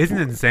playing. Isn't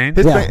it insane?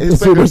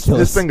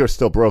 His finger's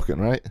still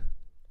broken, right?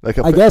 Like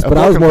I guess, but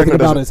I was more thinking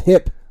about his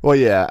hip. Well,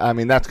 yeah, I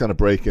mean that's going to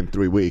break in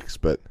 3 weeks,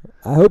 but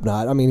I hope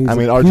not. I mean, he's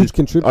a huge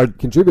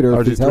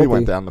contributor. If he's healthy. RG3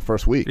 went down the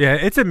first week. Yeah,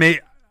 it's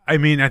amazing. I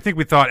mean, I think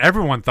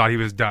everyone thought he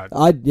was done.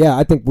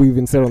 I think we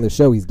even said on the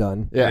show he's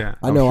done. Yeah,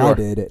 I know I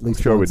did at least.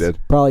 I'm sure once. we did.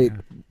 Probably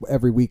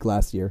every week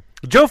last year.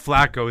 Joe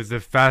Flacco is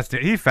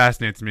he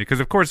fascinates me because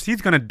of course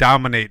he's going to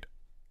dominate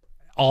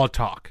all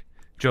talk.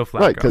 Joe Flacco,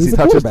 right? Because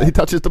he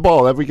touches the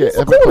ball every game,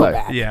 every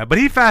play. Yeah, but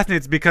he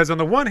fascinates because on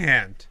the one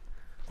hand,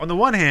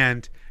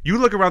 you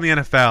look around the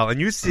NFL and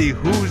you see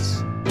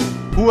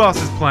who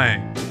else is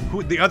playing,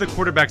 who the other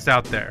quarterbacks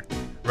out there,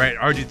 right?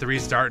 RG3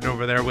 starting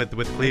over there with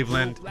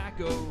Cleveland.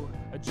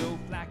 Joe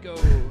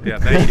Flacco. Yeah,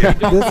 thank you.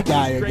 This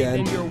guy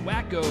again. Joe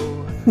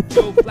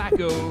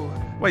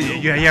Flacco. Well,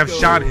 you have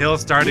Sean Hill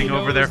starting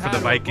over there for the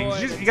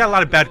Vikings. You got a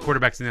lot of bad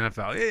quarterbacks in the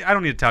NFL. I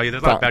don't need to tell you.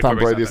 There's a lot of bad Tom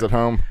quarterbacks. Brady's at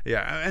home.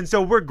 Yeah, and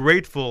so we're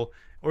grateful,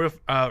 or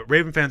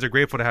Raven fans are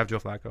grateful to have Joe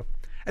Flacco.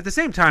 At the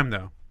same time,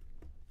 though,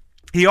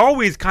 he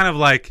always kind of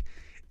like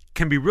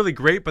can be really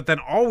great, but then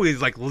always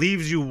like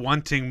leaves you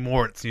wanting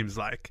more, it seems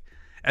like.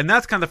 And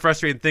that's kind of the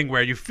frustrating thing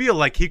where you feel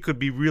like he could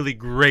be really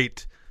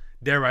great,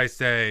 dare I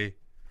say,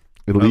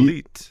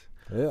 elite.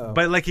 Yeah.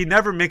 But like he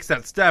never makes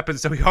that step, and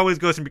so he always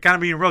goes from kind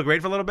of being real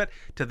great for a little bit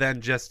to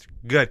then just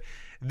good.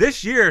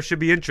 This year should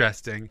be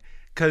interesting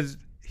because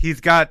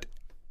he's got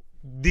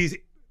these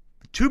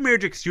two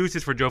major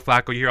excuses for Joe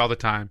Flacco you hear all the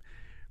time.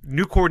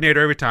 New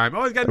coordinator every time.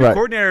 Oh, he's got a new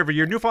coordinator every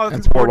year. New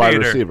offensive coordinator.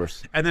 Wide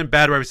receivers. And then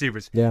bad wide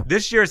receivers. Yeah.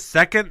 This year's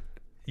second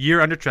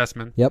year under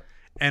Trestman. Yep.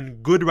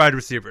 And good wide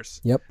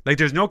receivers. Yep. Like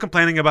there's no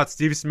complaining about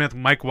Steve Smith,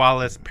 Mike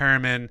Wallace,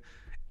 Perriman,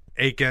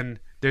 Aiken.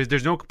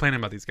 There's no complaining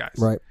about these guys.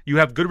 Right. You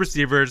have good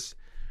receivers.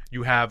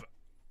 You have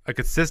a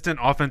consistent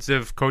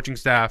offensive coaching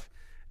staff.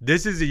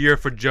 This is a year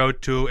for Joe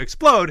to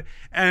explode,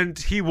 and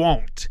he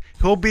won't.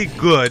 He'll be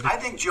good. I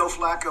think Joe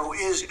Flacco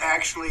is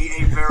actually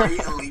a very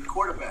elite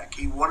quarterback.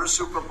 He won a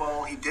Super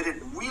Bowl. He did it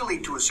really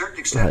to a certain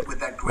extent with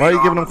that great Why are you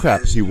giving him arm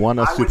crap? of his. He won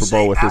a Super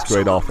Bowl with his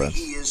great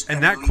offense.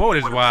 And that quote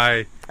is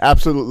why...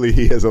 Absolutely,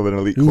 he is an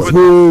elite He's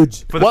quarterback.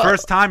 huge. For the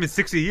first time in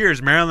 60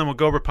 years, Maryland will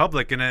go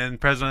Republican in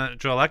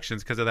presidential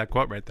elections because of that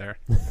quote right there.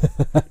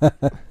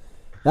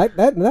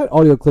 That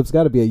audio clip's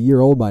got to be a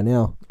year old by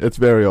now. It's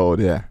very old,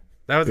 yeah.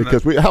 That was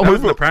because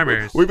in the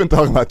primaries. We've been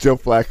talking about Joe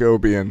Flacco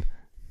being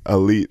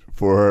elite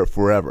for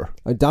forever.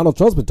 Donald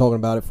Trump's been talking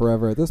about it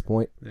forever at this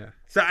point. Yeah.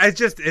 So it's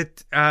just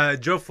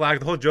Joe Flacco,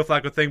 the whole Joe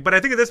Flacco thing. But I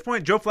think at this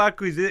point, Joe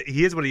Flacco,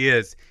 he is what he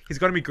is. He's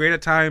going to be great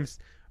at times.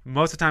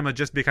 Most of the time, he'll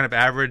just be kind of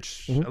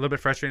average, a little bit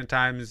frustrating at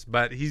times.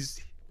 But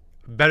he's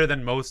better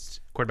than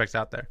most quarterbacks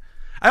out there.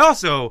 I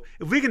also,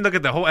 if we can look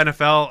at the whole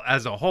NFL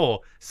as a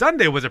whole,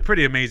 Sunday was a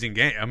pretty amazing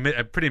game,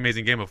 a pretty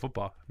amazing game of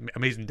football,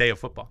 amazing day of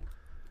football.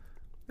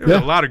 There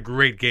was a lot of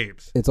great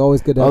games. It's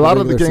always good to have a lot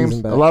the of the regular games.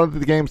 season back. A lot of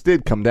the games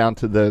did come down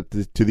to the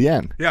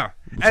end. Yeah,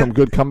 some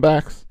good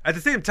comebacks. At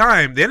the same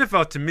time, the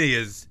NFL to me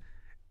is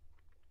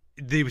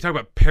we talk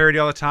about parity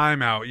all the time.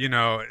 How a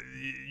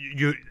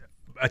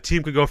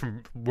team could go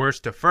from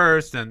worst to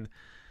first,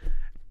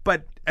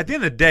 but at the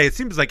end of the day, it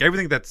seems like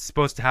everything that's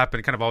supposed to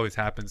happen kind of always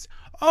happens.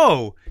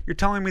 Oh, you're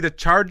telling me the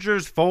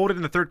Chargers folded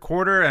in the third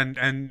quarter and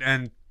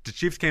the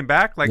Chiefs came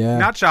back? Like,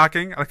 not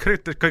shocking. Like,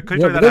 could they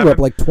were up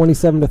like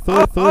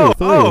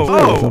 27-3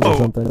 or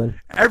something.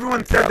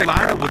 Everyone said the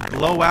Lions would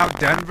blow out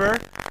Denver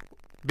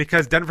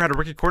because Denver had a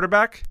rookie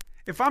quarterback.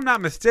 If I'm not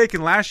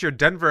mistaken, last year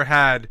Denver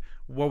had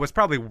what was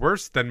probably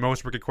worse than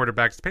most rookie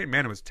quarterbacks. Peyton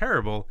Manning was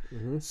terrible.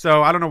 Mm-hmm.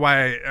 So I don't know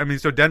why. I mean,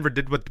 so Denver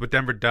did what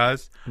Denver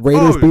does.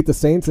 Raiders beat the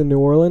Saints in New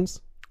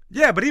Orleans.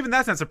 Yeah, but even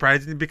that's not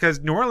surprising because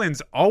New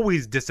Orleans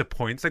always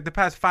disappoints. Like the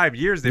past 5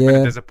 years, they've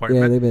been a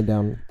disappointment. Yeah, they've been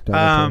down.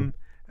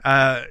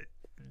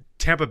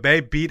 Tampa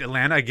Bay beat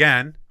Atlanta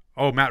again.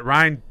 Oh, Matt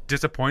Ryan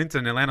disappoints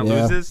and Atlanta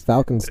loses.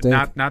 Falcons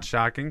stink. Not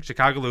shocking.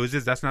 Chicago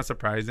loses. That's not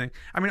surprising.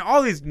 I mean,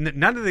 all these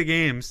none of the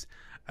games.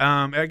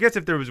 I guess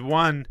if there was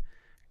one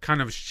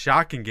kind of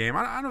shocking game,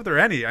 I don't know if there are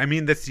any. I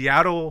mean, the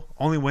Seattle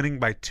only winning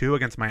by 2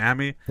 against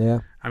Miami. Yeah.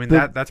 I mean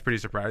that's pretty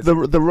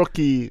surprising. The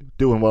rookie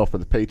doing well for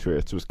the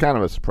Patriots was kind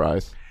of a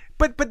surprise.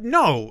 But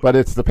no. But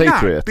it's the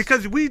Patriots.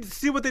 Because we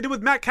see what they did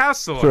with Matt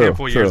Castle a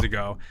handful of years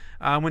ago.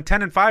 Went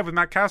 10-5 with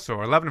Matt Castle,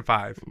 or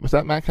 11-5. Was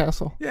that Matt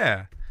Castle?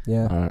 Yeah.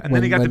 Yeah. Right. And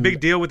then he got the big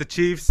deal with the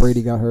Chiefs.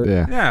 Brady got hurt.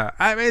 Yeah.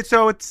 I mean,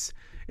 so it's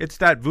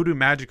that voodoo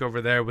magic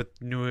over there with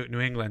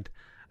New England.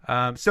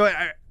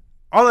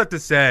 All that to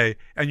say,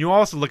 and you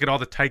also look at all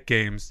the tight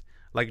games.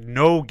 Like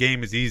no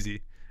game is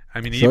easy.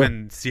 I mean, Sure.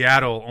 even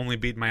Seattle only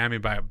beat Miami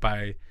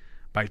by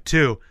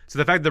 2. So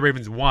the fact that the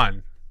Ravens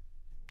won,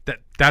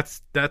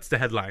 that's the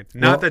headline.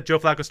 Not that Joe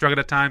Flacco struggled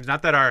at times,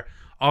 not that our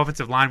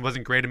offensive line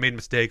wasn't great and made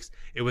mistakes.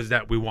 It was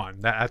that we won.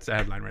 That's the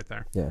headline right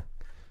there. Yeah.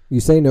 You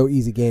say no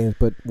easy games,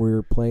 but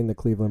we're playing the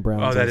Cleveland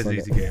Browns. Oh, that on is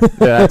an Sunday. easy game.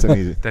 Yeah, that's an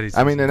easy. That is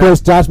I mean, Of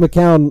course, Josh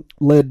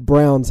McCown-led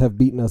Browns have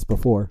beaten us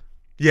before.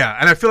 Yeah,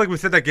 and I feel like we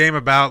said that game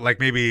about like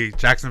maybe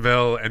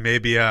Jacksonville and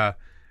maybe a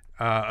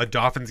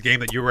Dolphins game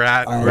that you were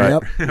at.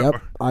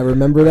 Yep. I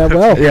remember that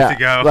well. Yeah,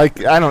 ago.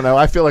 like I don't know.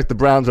 I feel like the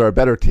Browns are a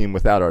better team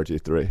without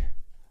RG3.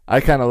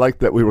 I kind of like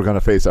that we were going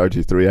to face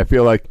RG3. I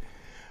feel like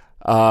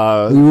we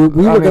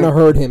were going to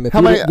hurt him. If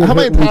how many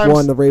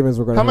times the Ravens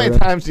were going to hurt him. How many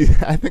times do you,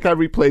 I think I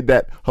replayed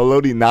that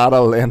Haloti Nada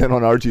landing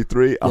on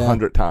RG3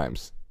 100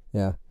 times.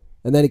 Yeah.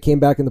 And then he came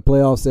back in the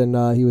playoffs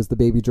and he was the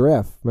baby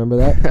giraffe. Remember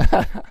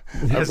that?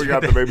 I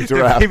forgot the baby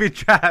giraffe. The baby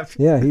giraffe.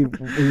 Yeah, he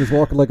was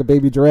walking like a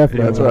baby giraffe.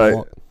 That's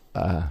right.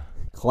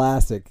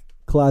 Classic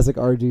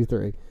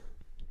RG3.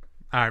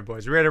 All right,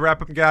 boys. You ready to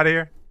wrap up and get out of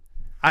here?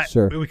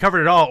 Sure. We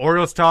covered it all.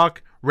 Orioles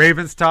talk,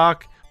 Ravens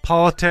talk,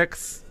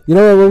 politics. You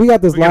know, when we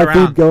got this live get feed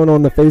around. going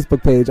on the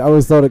Facebook page, I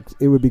always thought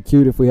it would be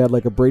cute if we had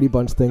like a Brady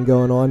Bunch thing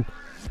going on.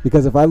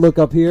 Because if I look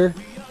up here,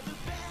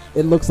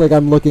 it looks like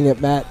I'm looking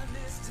at Matt.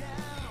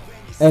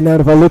 And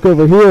then if I look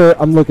over here,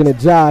 I'm looking at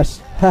Josh.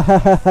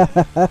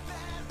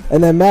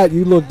 And then Matt,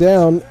 you look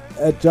down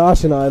at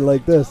Josh and I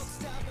like this.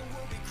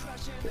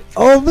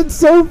 Oh, that's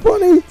so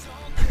funny.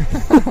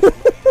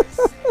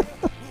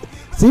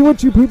 See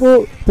what you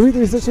people,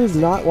 336ers,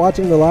 not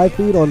watching the live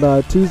feed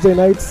on Tuesday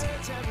nights,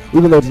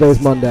 even though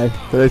today's Monday.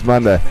 Today's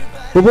Monday.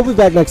 But we'll be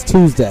back next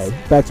Tuesday.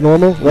 Back to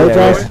normal, right,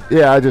 Josh?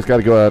 Yeah, I just got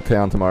to go out of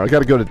town tomorrow. I got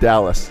to go to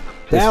Dallas.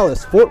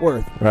 Dallas, Fort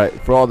Worth. Right.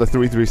 For all the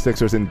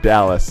 336ers in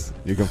Dallas,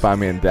 you can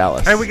find me in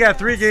Dallas. Hey, we got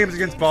 3 games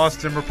against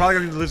Boston. We're probably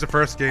going to lose the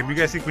first game. You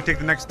guys think we take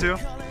the next 2?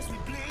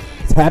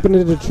 It's happened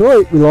in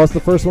Detroit. We lost the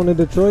first one in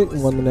Detroit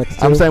and won the next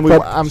 2. I'm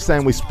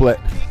saying we split.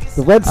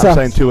 The Red Sox.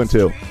 I'm saying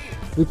 2-2.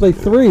 We play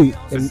 3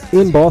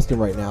 in Boston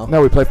right now.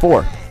 No, we play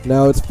 4.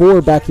 No, it's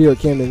 4 back here at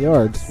Camden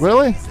Yards.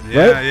 Really?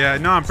 Yeah, Right? yeah.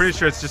 No, I'm pretty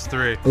sure it's just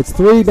 3. It's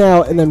 3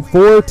 now, and then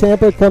 4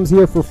 Tampa comes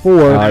here for 4,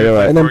 you're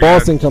right. and then 4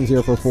 Boston comes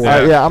here for 4.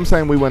 Yeah, I'm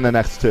saying we win the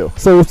next 2.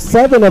 So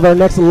 7 of our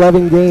next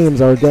 11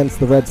 games are against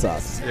the Red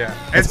Sox. Yeah.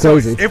 That's And so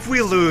crazy. if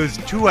we lose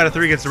 2 out of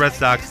 3 against the Red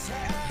Sox,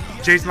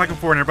 Jason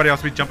Lockenford and everybody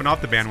else will be jumping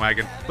off the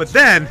bandwagon. But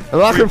then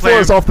Lockenford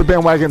is off the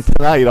bandwagon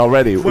tonight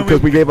already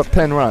because we gave up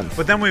 10 runs.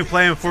 But then when we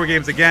play in 4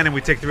 games again and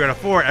we take 3 out of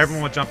 4,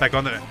 everyone will jump back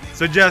on there.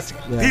 So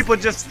people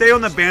just stay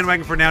on the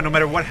bandwagon for now, no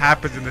matter what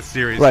happens in this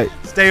series. Right.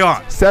 Stay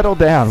on. Settle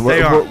down.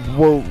 Stay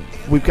on.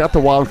 We've got the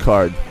wild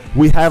card.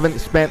 We haven't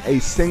spent a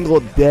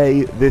single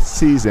day this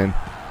season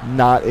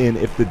not in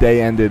if the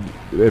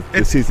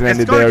season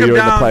ended there, you're in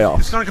the playoffs.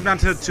 It's going to come down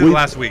to the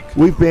last week.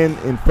 We've been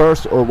in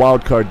first or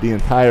wild card the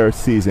entire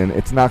season.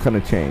 It's not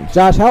going to change.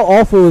 Josh, how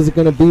awful is it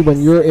going to be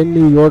when you're in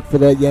New York for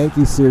that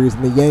Yankees series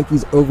and the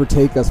Yankees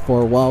overtake us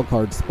for a wild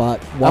card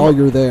spot while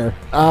you're there?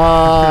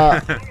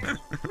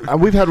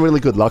 We've had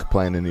really good luck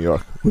playing in New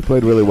York. We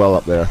played really well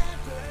up there,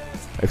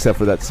 except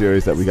for that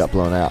series that we got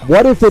blown out.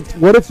 What if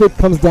it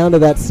comes down to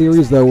that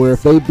series though, where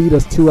if they beat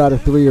us 2 out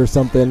of 3 or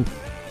something,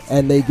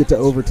 and they get to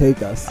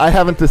overtake us? I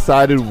haven't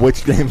decided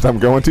which games I'm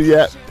going to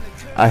yet.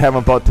 I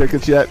haven't bought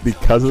tickets yet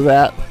because of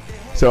that.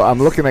 So I'm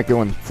looking at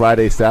going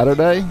Friday,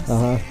 Saturday.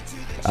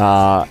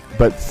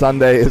 But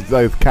Sunday is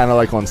kind of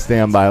like on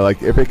standby.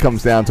 Like if it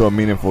comes down to a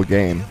meaningful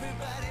game.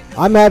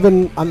 I'm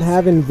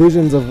having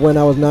visions of when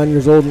I was 9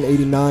 years old in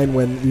 '89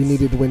 when we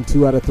needed to win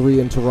 2 out of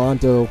 3 in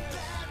Toronto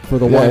for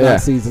the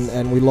that season,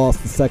 and we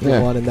lost the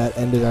second one, and that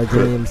ended our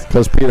dreams.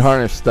 Because Pete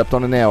Harnish stepped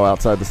on a nail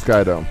outside the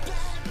Skydome.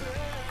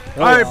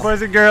 All right,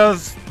 boys and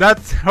girls,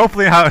 that's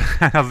hopefully how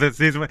this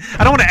season went.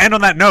 I don't want to end on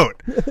that note.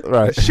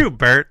 Right. Shoot,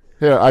 Bert.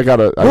 Yeah,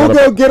 We'll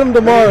go get them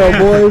tomorrow,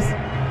 boys.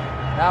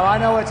 Now, I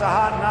know it's a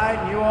hot night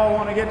and you all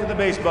want to get to the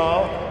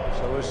baseball.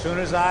 So as soon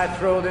as I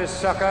throw this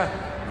sucker,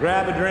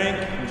 grab a drink,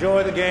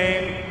 enjoy the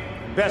game.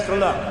 Best of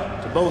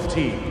luck to both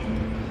teams.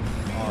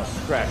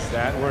 Oh, scratch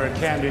that. We're at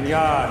Camden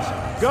Yards.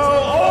 Go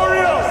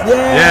Orioles!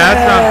 Yeah,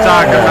 that's what I'm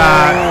talking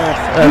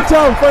about. You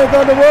tell them, Frank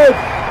Underwood.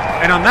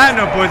 And on that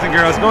note, boys and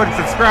girls, go ahead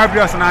and subscribe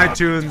to us on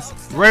iTunes,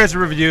 rate us a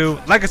review,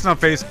 like us on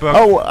Facebook,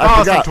 Oh, I follow us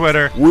forgot. on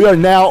Twitter. We are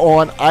now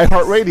on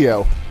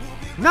iHeartRadio.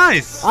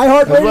 Nice.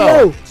 iHeartRadio.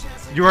 Well.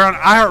 You are on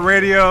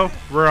iHeartRadio.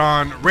 We're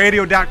on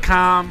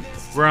radio.com.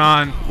 We're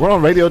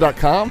on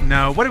radio.com?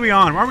 No, what are we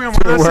on? Are we on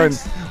one of those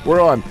things?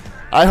 We're on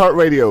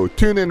iHeartRadio,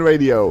 TuneIn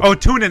Radio. Oh,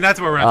 TuneIn. That's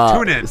what we're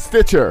on. TuneIn.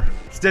 Stitcher.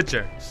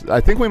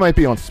 I think we might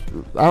be on.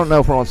 I don't know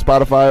if we're on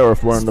Spotify or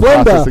if we're in the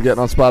process of getting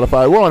on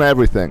Spotify. We're on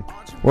everything.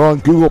 We're on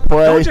Google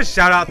Play. Don't just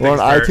shout out We're things,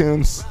 on Bert.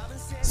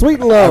 iTunes. Sweet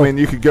and low. I mean,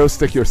 you could go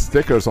stick your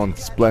stickers on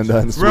Splenda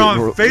and Sweet We're on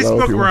and Low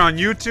Facebook. if you We're want. on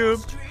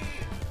YouTube.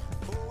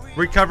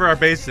 We cover our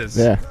bases.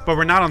 Yeah. But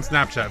we're not on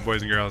Snapchat,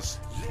 boys and girls.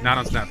 Not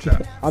on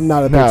Snapchat. I'm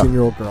not a No,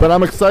 13-year-old girl. but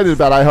I'm excited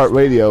about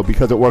iHeartRadio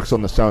because it works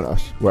on the Sonos,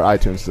 where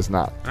iTunes does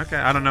not. Okay,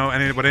 I don't know what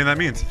any of that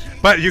means.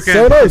 But you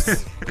can.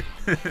 Sonos.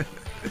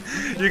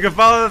 You can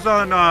follow us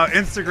on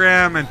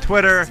Instagram and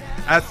Twitter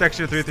at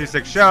Section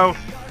 336 Show.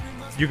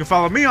 You can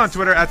follow me on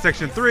Twitter at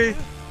Section 3.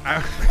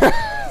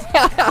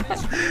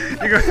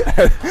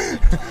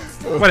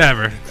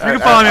 Whatever. You can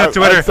follow me on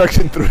Twitter.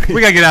 Section 3.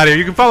 We gotta get out of here.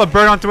 You can follow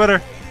Bert on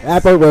Twitter.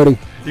 At Bert Rody.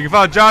 You can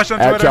follow Josh on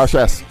Twitter. At Josh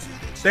S.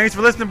 Thanks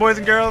for listening, boys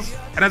and girls.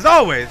 And as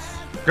always,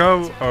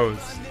 go O's.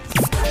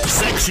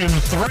 Section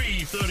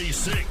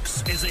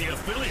 336 is a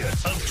affiliate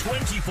of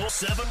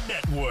 24/7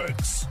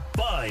 Networks.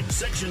 Find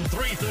Section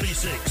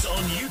 336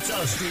 on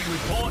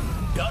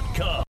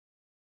UtahStreetReport.com.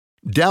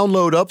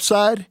 Download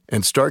Upside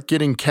and start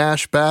getting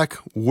cash back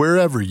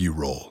wherever you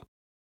roll.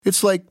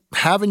 It's like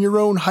having your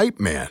own hype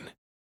man.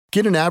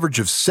 Get an average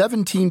of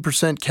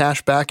 17%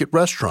 cash back at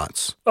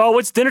restaurants. Oh,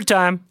 it's dinner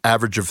time.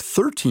 Average of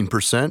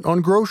 13%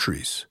 on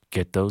groceries.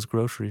 Get those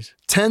groceries.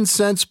 10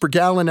 cents per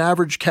gallon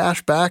average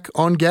cash back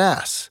on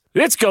gas.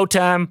 It's go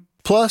time.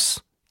 Plus,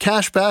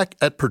 cash back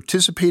at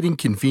participating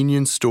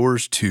convenience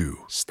stores too.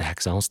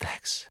 Stacks on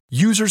stacks.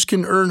 Users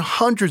can earn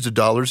hundreds of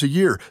dollars a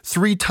year,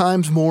 3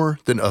 times more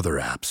than other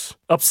apps.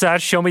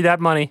 Upside, show me that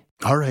money.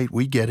 All right,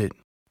 we get it.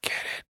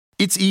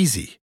 It's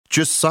easy.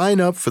 Just sign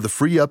up for the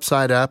free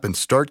Upside app and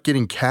start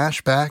getting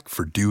cash back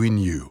for doing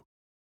you.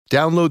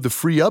 Download the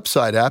free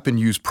Upside app and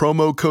use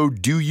promo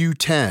code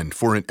DOYOU10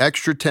 for an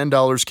extra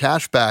 $10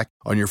 cash back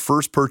on your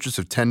first purchase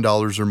of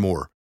 $10 or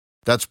more.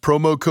 That's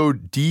promo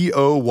code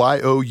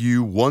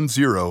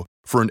DOYOU10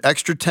 for an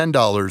extra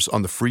 $10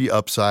 on the free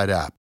Upside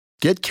app.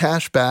 Get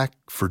cash back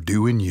for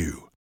doing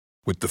you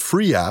with the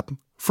free app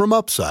from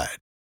Upside.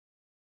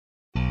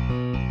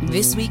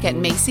 This week at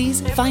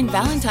Macy's, find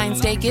Valentine's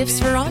Day gifts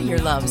for all your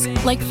loves,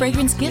 like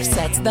fragrance gift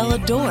sets they'll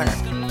adore.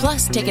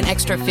 Plus, take an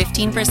extra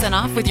 15%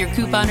 off with your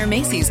coupon or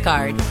Macy's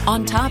card,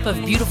 on top of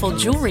beautiful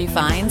jewelry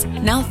finds,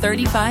 now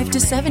 35 to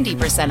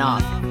 70%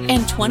 off,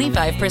 and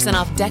 25%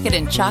 off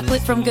decadent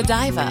chocolate from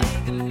Godiva.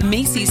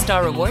 Macy's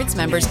Star Rewards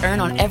members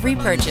earn on every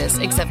purchase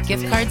except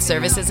gift card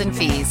services and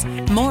fees.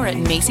 More at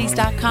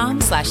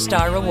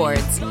Macys.com/Star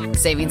Rewards.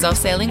 Savings off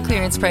sale and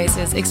clearance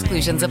prices.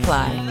 Exclusions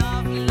apply.